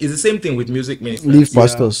it's the same thing with music ministers. Leave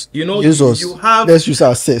pastors. You know, use us. Let's use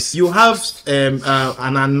our access. You have an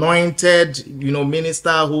anointed,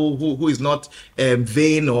 minister who is not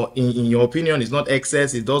vain, or in your opinion is not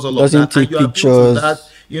excess. It does all Doesn't of that. take And you appeal pictures. to that.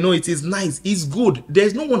 It is nice. It's good.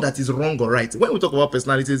 There's no one that is wrong or right. When we talk about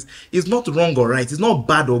personalities, it's not wrong or right. It's not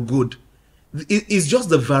bad or good. It's just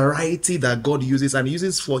the variety that God uses, and he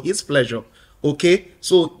uses for his pleasure. Okay,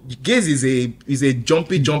 so Gaise is a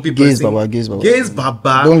jumpy Gaise person. Baba, Gaise Baba. Gaise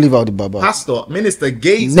Baba. Don't leave out the Baba. Pastor, Minister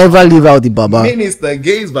Gaise. Never leave out the Baba. Minister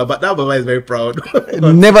Gaise Baba. That Baba is very proud.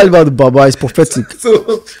 Never leave out the Baba. It's prophetic.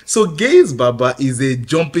 So Gaise Baba is a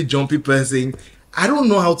jumpy person. I don't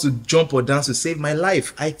know how to jump or dance to save my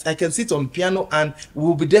life. I can sit on piano and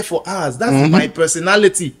we'll be there for hours. That's my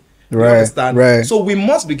personality. You Right, understand? right. So we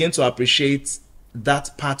must begin to appreciate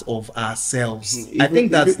that part of ourselves. I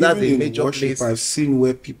think that's even a in major worship, place. I've seen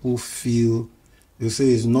where people feel they say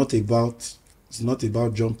it's not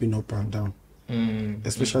about jumping up and down,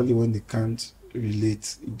 especially when they can't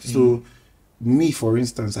relate. So me, for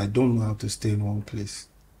instance, I don't know how to stay in one place.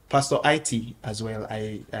 Pastor IT as well.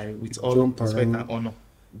 I with all Jump respect around. and honor,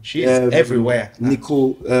 she is everywhere.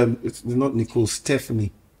 Nicole, it's not Nicole,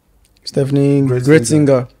 Stephanie. Stephanie, great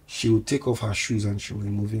singer. She would take off her shoes and she will be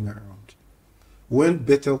moving around. When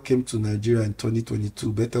Bethel came to Nigeria in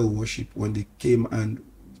 2022, Bethel Worship, when they came and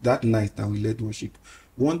that night that we led worship,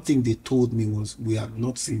 one thing they told me was, we have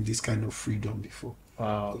not seen this kind of freedom before.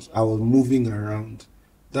 Wow. I was moving around.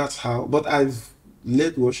 That's how, but I've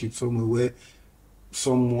led worship somewhere where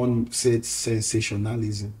someone said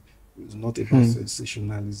sensationalism. It's not about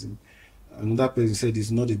sensationalism. Another person said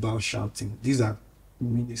it's not about shouting. These are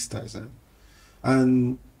ministers.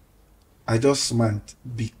 And I just smiled,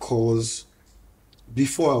 because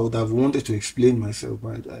before I would have wanted to explain myself,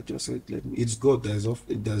 but I just said, it's God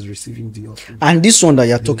that's receiving the offering. And this one that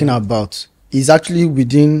you're talking about is actually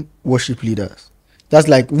within worship leaders. That's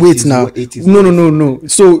like, wait now. No.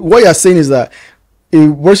 So what you're saying is that a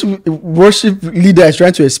worship leader is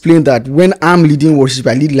trying to explain that when I'm leading worship,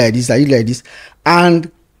 I lead like this, and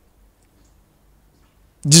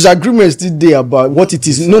disagreements today about what it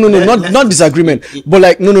is. No, not disagreement, but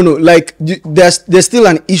like no. Like there's still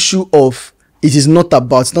an issue of it is not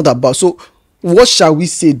about. It's not about. So what shall we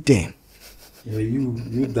say then? Yeah,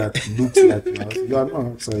 you that looks like you are not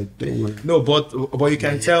outside. Don't worry. No, but you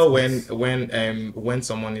can tell when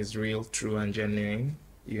someone is real, true, and genuine.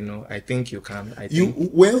 I think you can.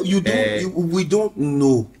 We don't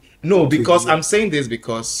know. No, because I'm saying this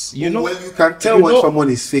because you can tell when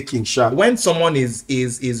someone is faking sharp. When someone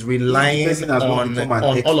is relying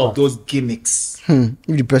on all of those gimmicks. If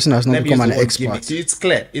the person has not become an expert, gimmicks. It's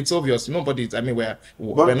clear. It's obvious. Nobody. I mean, we're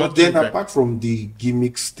not. But then, apart from the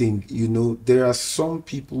gimmicks thing, there are some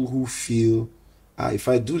people who feel, if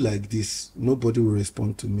I do like this, nobody will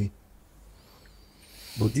respond to me.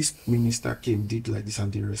 But this minister did like this,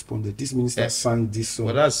 and they responded. This minister sang this song,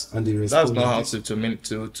 and they responded. That's not how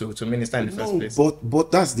to minister in the first place.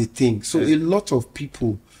 But that's the thing. So a lot of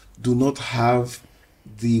people do not have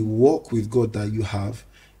the walk with God that you have,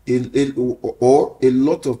 or a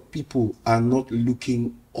lot of people are not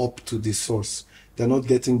looking up to the source. They're not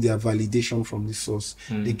getting their validation from the source.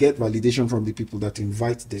 They get validation from the people that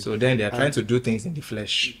invite them. So then they're trying to do things in the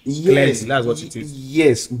flesh. Yes, clearly, that's what it is.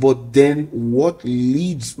 Yes, but then what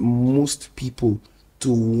leads most people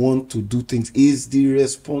to want to do things is the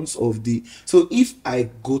response of the... So if I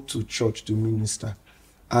go to church to minister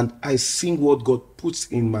and I sing what God puts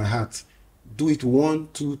in my heart, do it 1,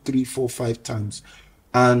 2, 3, 4, 5 times,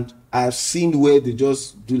 and I've seen where they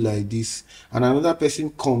just do like this, and another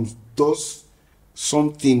person comes, does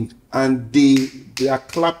something, and they are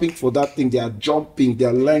clapping for that thing, they are jumping, they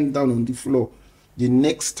are lying down on the floor. The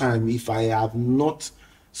next time, if I have not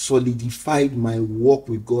solidified my walk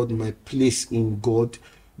with God, my place in God,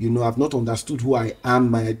 I've not understood who I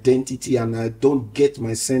am, my identity, and I don't get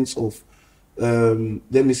my sense of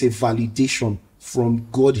let me say validation from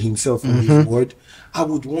God himself, from his word, I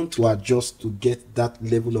would want to adjust to get that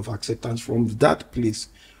level of acceptance from that place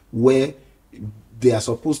where they are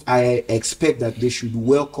supposed, I expect that they should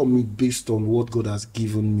welcome me based on what God has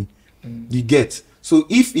given me. You get? So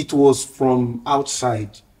if it was from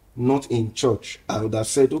outside, not in church, I would have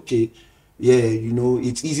said, okay, yeah, you know,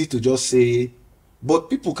 it's easy to just say, but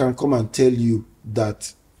people can come and tell you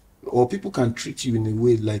that, or people can treat you in a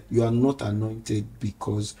way like you are not anointed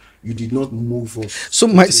because you did not move us. So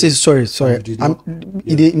my say sorry.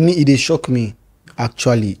 It did shock me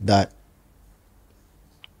actually that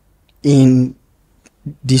in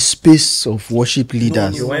the space of worship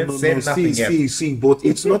leaders. See, but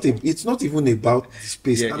it's not even about the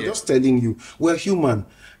space. I'm just telling you, we're human,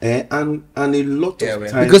 and a lot of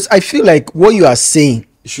times, because I feel like what you are saying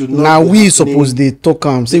should not now, be we happening. suppose they talk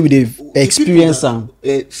say we they experience them.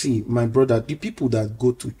 See, my brother, the people that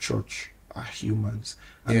go to church are humans,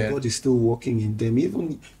 and God is still working in them.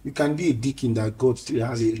 Even you can be a deacon that God still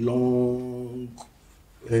has a long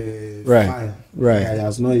file. That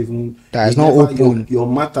has not even opened your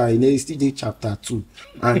matter in STD chapter 2,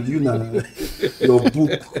 and you know your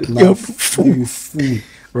book now you fool.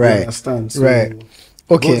 Right. You understand? So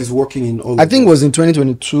Okay. God is working in all. I think it was in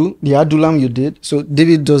 2022 the Adulam you did. So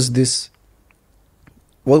David does this.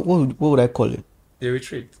 What would I call it? A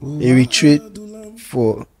retreat. A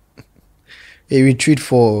retreat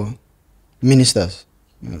for ministers,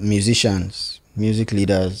 musicians, music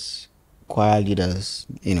leaders, choir leaders,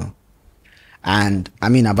 you know. And I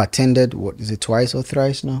mean, I've attended, what is it, twice or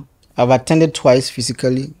thrice now? I've attended twice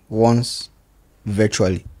physically, once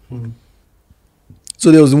virtually.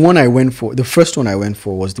 So there was one I went for. The first one I went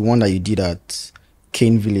for was the one that you did at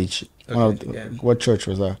Cane Village. What church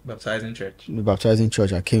was that? Baptizing Church. The Baptizing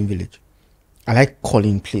Church at Cane Village. I like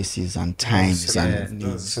calling places and times.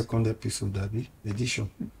 The second episode,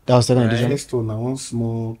 edition. That was second edition. Next one, one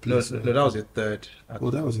small place. No, that was the third.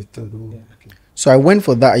 Oh, that was the third. Oh, okay. So I went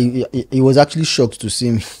for that. He was actually shocked to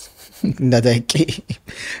see me. That I came.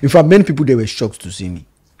 In fact, many people, they were shocked to see me.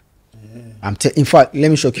 In fact, let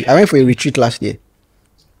me shock you. I went for a retreat last year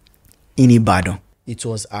in Ibadan. It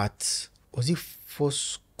was at, was it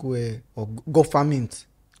Foursquare or Government?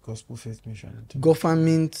 Gospel Faith Mission.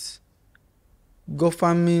 Government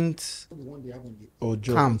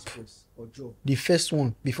camp. The first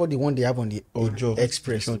one before the one they have on the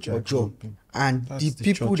Express. And the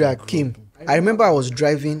people that came, I remember I was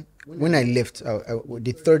driving when I left.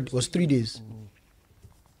 The third was 3 days.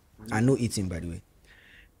 And no eating, by the way.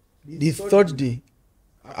 The third day,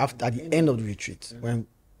 at the end of the retreat, when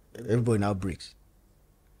everybody now breaks,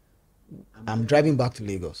 I'm driving back to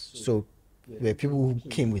Lagos. So there were people who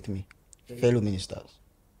came with me, fellow ministers.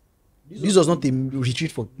 This was not a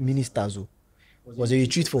retreat for ministers, though. It was a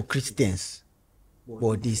retreat for Christians.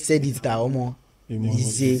 But they said it that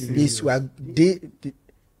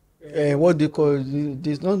what they call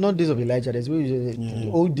this, not days of Elijah, there's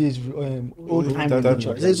old days, old time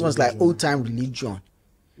religion. This one's like old time religion.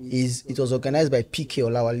 It was organized by PK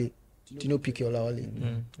Olawale. Do you know PK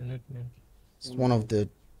Olawale? It's one of the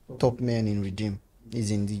top men in Redeem.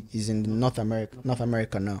 He's in North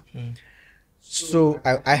America now. So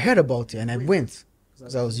I heard about it and I went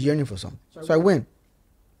because I was yearning for some. So I went.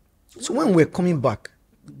 So when we were coming back,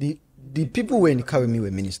 the people who were in the car with me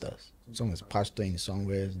were ministers. Some was pastor in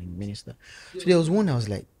somewhere, minister. So there was one I was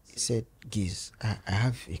like, he said, Gaise, I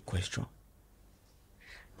have a question.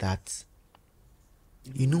 That,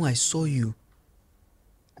 you know, I saw you.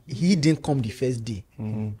 He didn't come the first day.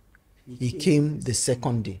 He came the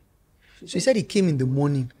second day. So he said he came in the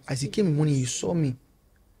morning. As he came in the morning, he saw me.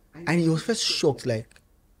 And he was first shocked, like,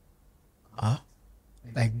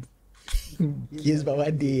 like, Gaise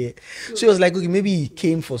Baba there. So he was like, okay, maybe he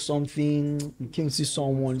came for something, he came to see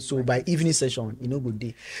someone. So by evening session, good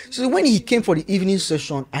day. So when he came for the evening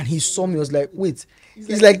session and he saw me, he was like, wait,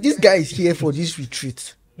 he's like, this guy is here for this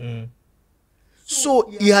retreat.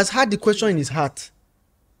 So he has had the question in his heart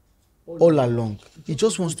all along. He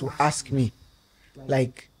just wants to ask me,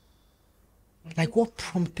 like what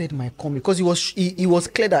prompted my coming? Because he was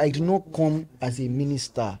clear that I did not come as a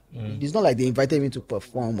minister. It's not like they invited me to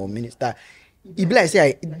perform or minister. It be like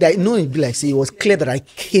say it was clear that I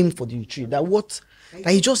came for the retreat.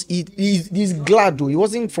 He's glad though. He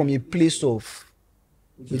wasn't from a place of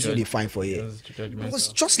which they find for here. It was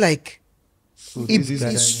just like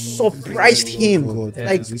it surprised him.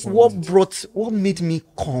 Like what made me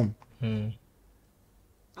come?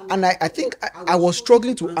 And I think I was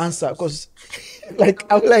struggling to answer because I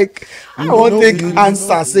want to take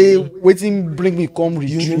answer, say waiting bring me come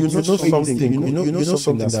retreat. You know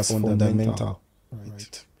something that's fundamental,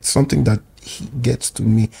 right? Something that gets to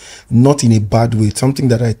me, not in a bad way. Something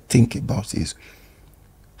that I think about is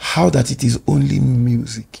how that it is only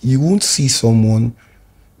music. You won't see someone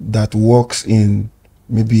that works in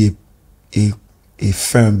maybe a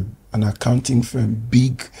firm, an accounting firm,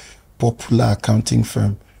 big popular accounting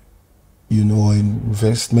firm, you know,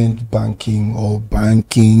 investment banking or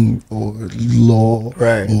law,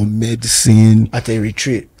 right, or medicine at a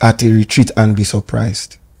retreat and be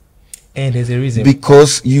surprised. And there's a reason.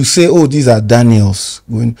 Because you say, oh, these are Daniels.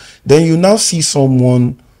 Then you now see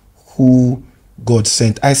someone who God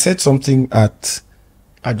sent. I said something at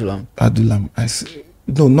Adulam. I said,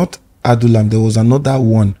 no, not Adulam. There was another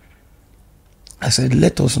one. I said,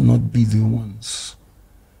 let us not be the ones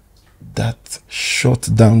that shut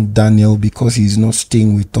down Daniel because he's not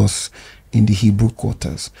staying with us in the Hebrew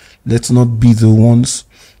quarters. Let's not be the ones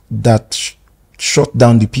that shut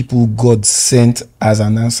down the people God sent as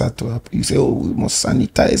an answer to. You say, oh, we must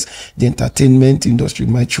sanitize the entertainment industry.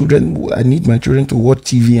 I need my children to watch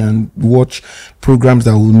TV and watch programs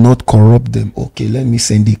that will not corrupt them. Okay, let me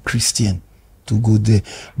send a Christian to go there.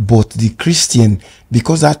 But the Christian,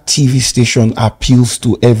 because that TV station appeals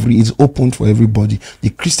to it's open for everybody, the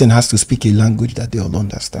Christian has to speak a language that they all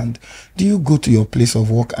understand. Do you go to your place of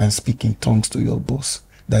work and speak in tongues to your boss?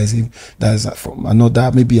 That is from another,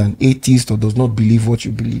 maybe an atheist, or does not believe what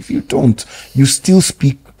you believe. You don't. You still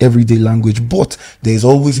speak everyday language, but there's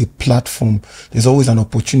always a platform. There's always an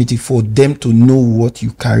opportunity for them to know what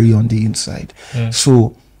you carry on the inside.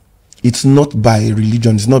 So it's not by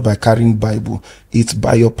religion. It's not by carrying Bible. It's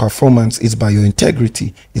by your performance. It's by your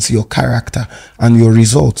integrity. It's your character and your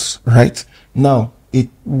results, right? Now,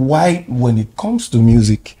 why when it comes to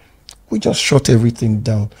music, we just shut everything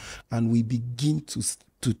down and we begin to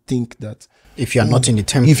think that if you are not in the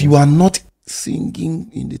temple, if you are not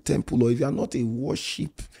singing in the temple, or if you are not a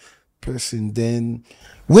worship person, then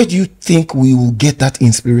where do you think we will get that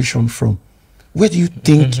inspiration from? Where do you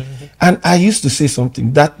think? And I used to say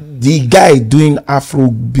something that the guy doing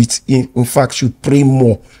Afro beats in fact should pray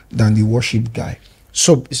more than the worship guy.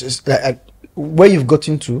 So it's like, where you've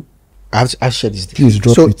gotten to, I've shared this. Please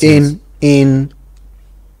drop so it. in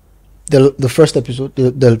the first episode,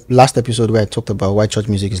 the last episode where I talked about why church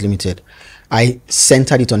music is limited, I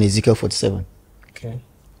centered it on Ezekiel 47. Okay.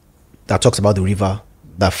 That talks about the river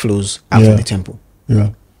that flows out of the temple. Yeah.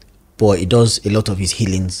 But it does a lot of his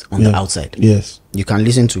healings on the outside. Yes. You can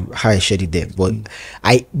listen to how I shared it there. But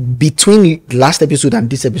between last episode and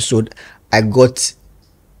this episode, I got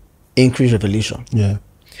increased revelation. Yeah.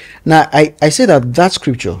 Now, I say that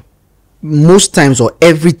scripture, most times or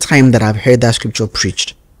every time that I've heard that scripture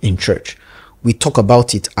preached in church, we talk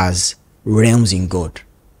about it as realms in God.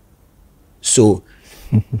 So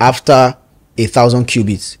after 1,000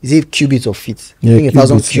 cubits, is it cubits or feet? Yeah, I think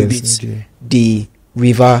 1,000 cubits, cubits, yes. the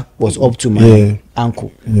river was up to my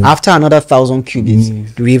ankle. Yeah. After another 1,000 cubits,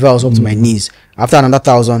 the river was up to my knees. After another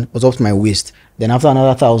 1,000, was up to my waist. Then after another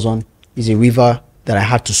 1,000 is a river that I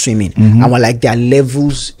had to swim in. And we're like, there are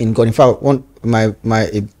levels in God. In fact,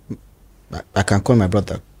 I can call my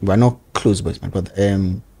brother. We're not close, but it's my brother.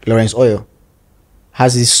 Lawrence Oyo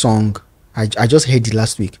has this song. I just heard it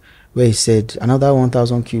last week, where he said another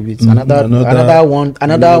 1,000 cubits, another 1,000,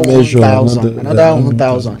 another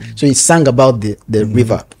 1,000. So he sang about the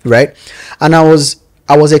river, right? And I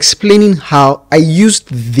was explaining how I used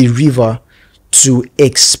the river to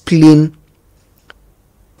explain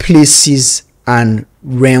places and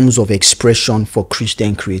realms of expression for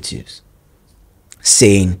Christian creatives,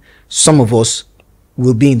 saying some of us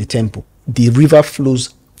will be in the temple. The river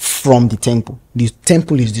flows from the temple. The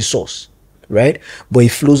temple is the source, right? But it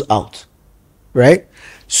flows out, right?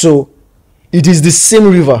 So it is the same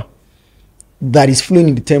river that is flowing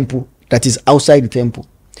in the temple that is outside the temple.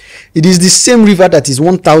 It is the same river that is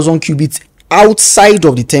 1,000 cubits outside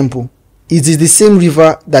of the temple. It is the same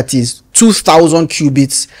river that is 2,000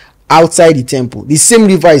 cubits outside the temple. The same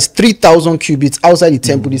river is 3,000 cubits outside the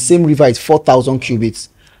temple. The same river is 4,000 cubits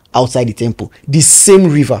outside the temple. The same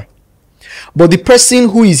river. But the person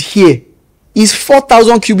who is here is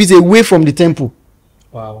 4,000 cubits away from the temple.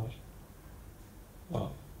 Wow.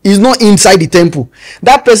 Is not inside the temple.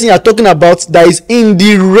 That person you are talking about that is in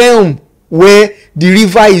the realm where the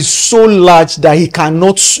river is so large that he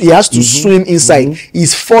has to swim inside,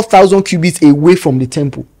 is 4,000 cubits away from the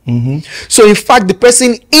temple. So in fact, the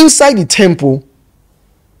person inside the temple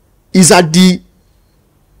is at the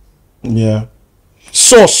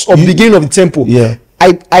source of beginning of the temple.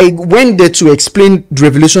 I went there to explain the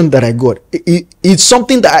revelation that I got. It's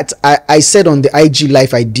something that I said on the IG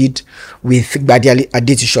live I did with Gbadi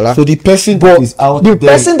Adetishola. So the person that is out there,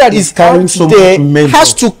 carrying so much measure,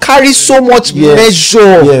 has to carry so much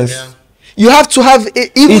measure. Yes. You have to have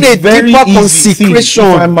even a deeper consecration.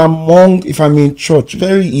 If I'm in church,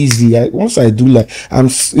 very easy. Once I do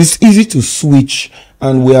it's easy to switch,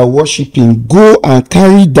 and we are worshiping. Go and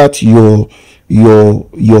carry that your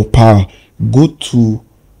power. Go to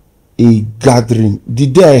a gathering. The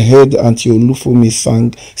day I heard Auntie Olufome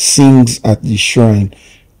sings at the shrine,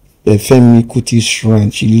 Femi Kuti's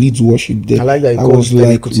shrine, she leads worship there. I like that. I was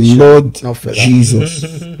like, Lord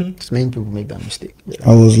Jesus. Many people make that mistake. Yeah.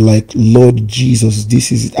 I was like, Lord Jesus,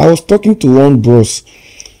 this is it. I was talking to one bros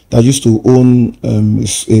that used to own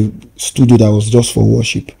a studio that was just for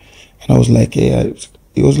worship, and I was like, hey,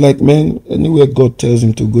 he was like, man, anywhere God tells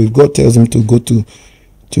him to go, if God tells him to go to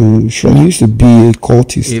shrine, he used to be a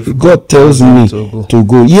cultist. If God tells me to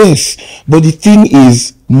go, yes. But the thing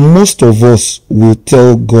is, most of us will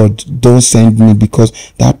tell God, don't send me,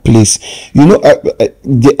 because that place, you know,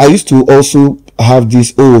 I used to also have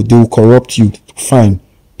this, they will corrupt you. Fine,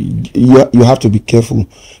 you have to be careful,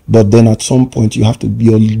 but then at some point your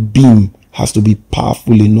beam has to be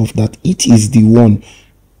powerful enough that it is the one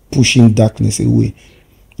pushing darkness away.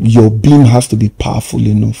 Your beam has to be powerful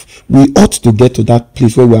enough. We ought to get to that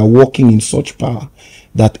place where we are walking in such power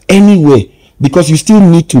that anywhere, because you still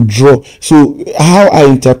need to draw. So how I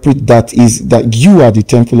interpret that is that you are the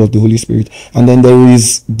temple of the Holy Spirit, and then there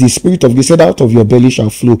is the Spirit of God. He said, out of your belly shall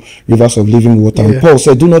flow rivers of living water. And Paul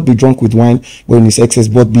said, do not be drunk with wine when it's excess,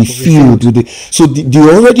 but be filled with it. So you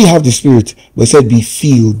already have the Spirit, but he said be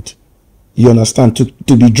filled. You understand?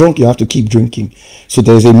 To be drunk, you have to keep drinking. So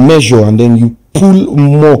there's a measure, and then you pull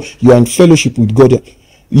more. You are in fellowship with God.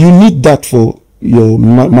 You need that for your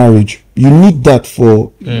marriage. You need that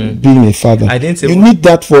for being a father. You need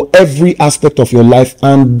that for every aspect of your life,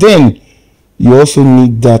 and then you also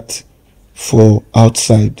need that for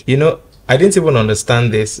outside. You know, I didn't even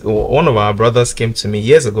understand this. One of our brothers came to me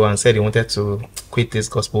years ago and said he wanted to quit this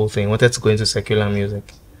gospel thing, wanted to go into secular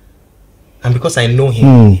music. And because I know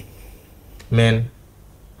him, man,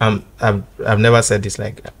 I've never said this.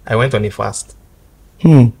 Like, I went on a fast.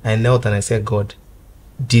 I knelt and I said, God,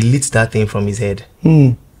 delete that thing from his head.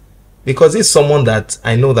 Because he's someone that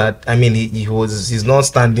I know that, I mean, he's not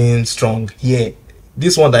standing strong here.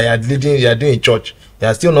 This one that you're doing in church,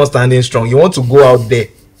 you're still not standing strong. You want to go out there.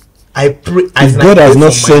 I pray. If God has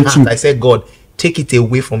not sent you, I said, God, take it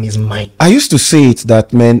away from his mind. I used to say it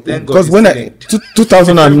that, man, because when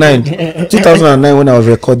 2009 when I was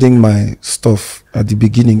recording my stuff at the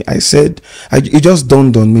beginning, I said, it just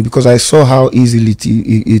dawned on me, because I saw how easily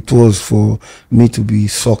it was for me to be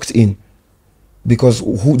sucked in, because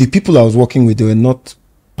the people I was working with, they were not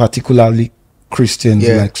particularly Christians,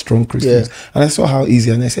 like strong Christians, and I saw how easy,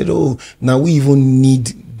 and I said, oh, now we even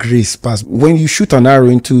need grace pass. When you shoot an arrow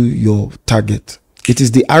into your target, it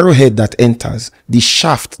is the arrowhead that enters. The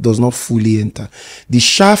shaft does not fully enter. The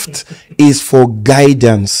shaft is for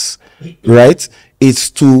guidance, right?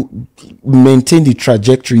 It's to maintain the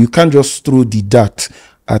trajectory. You can't just throw the dart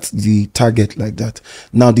at the target like that.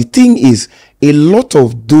 Now, the thing is, a lot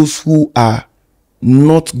of those who are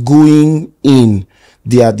not going in,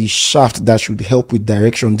 they are the shaft that should help with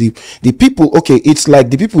direction. The people, okay, it's like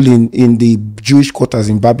the people in the Jewish quarters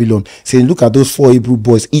in Babylon saying, look at those 4 Hebrew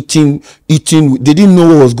boys eating. They didn't know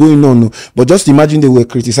what was going on, no. But just imagine they were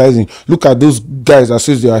criticizing. Look at those guys that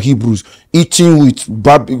says they are Hebrews eating with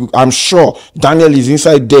I'm sure Daniel is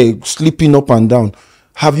inside there sleeping up and down.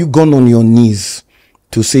 Have you gone on your knees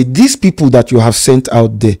to say, these people that you have sent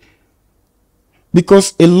out there?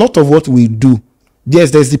 Because a lot of what we do,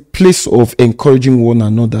 yes, there's the place of encouraging one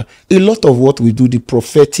another. A lot of what we do, the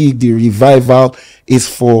prophetic, the revival, is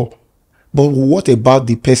for. But what about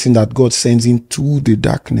the person that God sends into the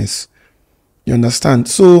darkness? You understand?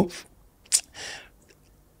 So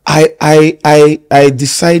I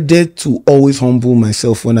decided to always humble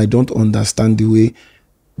myself when I don't understand the way.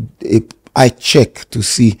 I check to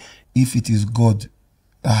see if it is God.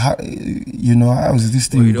 How is this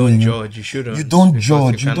thing Well, you going? don't judge. You shouldn't. You don't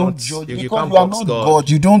judge. You don't judge because you are not God.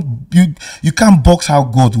 You can't box how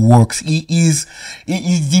God works. If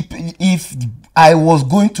I was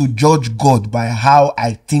going to judge God by how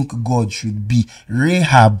I think God should be,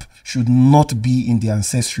 Rahab should not be in the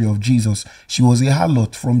ancestry of Jesus. She was a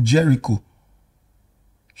harlot from Jericho.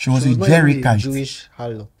 She was a Jerichite. Jewish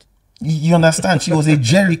harlot. You understand? She was a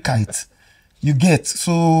Jerichite. You get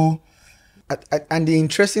so. And the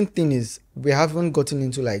interesting thing is, we haven't gotten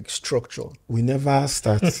into like structure. We never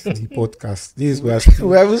start the podcast. This is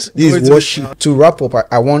worship. To wrap up,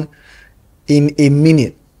 I want in a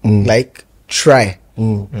minute, like try.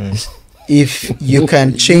 If you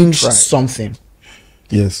can change something,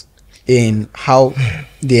 yes, in how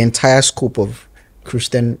the entire scope of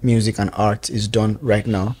Christian music and art is done right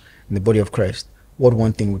now in the body of Christ, what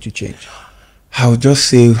one thing would you change? I would just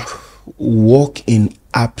say, walk in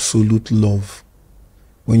absolute love.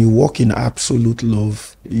 When you walk in absolute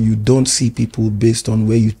love, you don't see people based on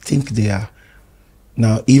where you think they are.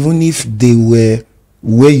 Now, even if they were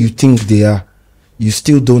where you think they are, you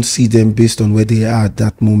still don't see them based on where they are at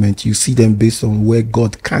that moment. You see them based on where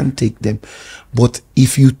God can take them. But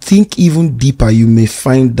if you think even deeper, you may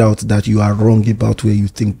find out that you are wrong about where you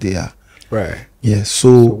think they are. Right. Yes.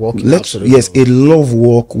 So let's, yes, a love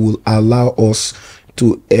walk will allow us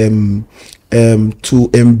to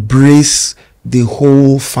embrace the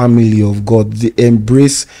whole family of God,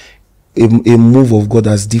 embrace a move of God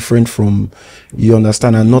as different from, you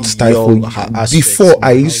understand, and not stifle. Before,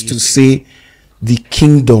 I used to say the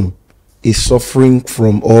kingdom is suffering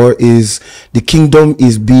from, or is the kingdom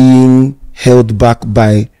is being held back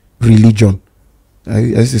by religion. I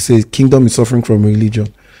used to say kingdom is suffering from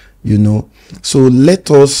religion, you know. So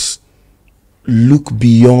let us look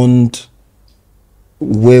beyond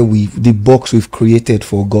where the box we've created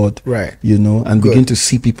for God, right? You know, and begin to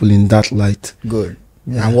see people in that light. Good.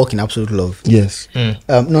 Yeah. And walk in absolute love. Yes. No,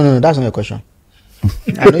 that's not your question.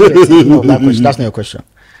 I know you're thinking of that question. That's not your question.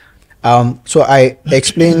 So I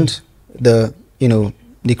explained the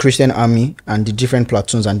Christian army and the different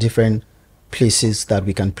platoons and different places that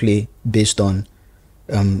we can play based on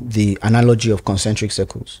the analogy of concentric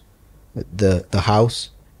circles. The house,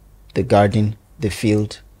 the garden, the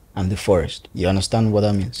field, and the forest. You understand what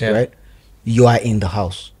that means, right? You are in the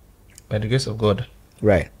house. By the grace of God.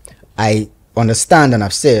 Right. I understand, and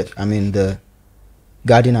I've said I'm in the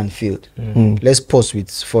garden and field. Let's pause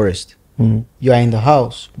with forest. You are in the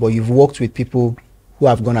house, but you've worked with people who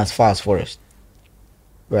have gone as far as forest,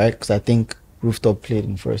 right? Because I think Rooftop played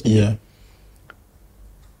in forest. Yeah.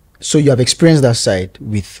 So you have experienced that side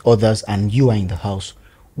with others, and you are in the house.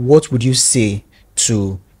 What would you say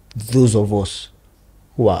to those of us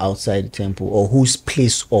who are outside the temple, or whose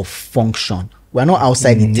place of function? We are not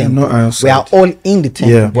outside the temple. We are all in the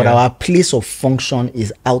temple, but our place of function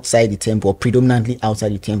is outside the temple, or predominantly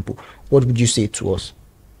outside the temple. What would you say to us?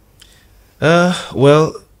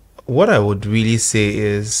 Well, what I would really say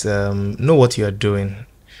is know what you are doing.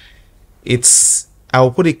 I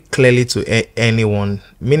will put it clearly to anyone.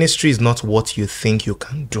 Ministry is not what you think you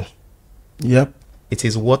can do. Yep. It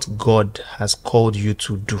is what God has called you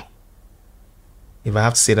to do. If I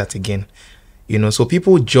have to say that again, so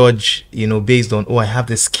people judge, based on, I have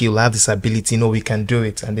the skill, I have this ability, we can do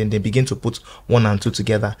it. And then they begin to put 1 and 2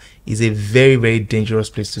 together. It's a very, very dangerous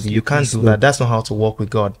place to be. You can't do that. That's not how to walk with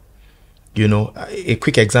God. A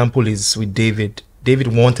quick example is with David. David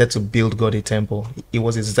wanted to build God a temple. It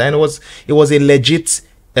was his desire. It was a legit,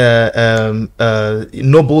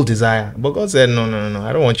 noble desire. But God said, no,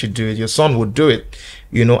 I don't want you to do it. Your son would do it.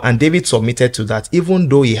 And David submitted to that, even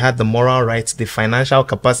though he had the moral rights, the financial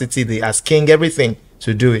capacity, as king, everything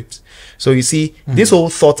to do it. So you see, this whole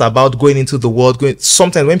thought about going into the world,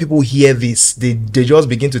 sometimes when people hear this, they just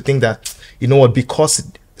begin to think that,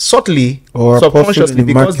 because subtly or subconsciously,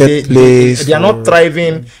 because they are not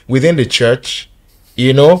thriving within the church,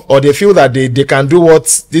 or they feel that they can do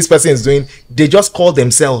what this person is doing, they just call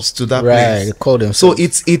themselves to that place. They call themselves. So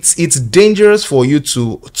it's dangerous for you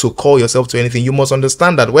to call yourself to anything. You must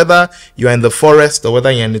understand that whether you are in the forest or whether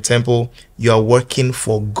you're in the temple, you are working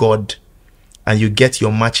for God, and you get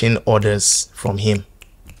your marching orders from Him.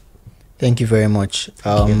 Thank you very much.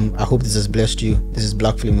 I hope this has blessed you. This is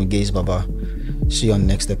Black Film with Gaise Baba. See you on the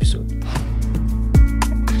next episode.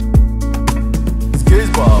 It's Gaise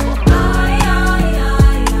Baba.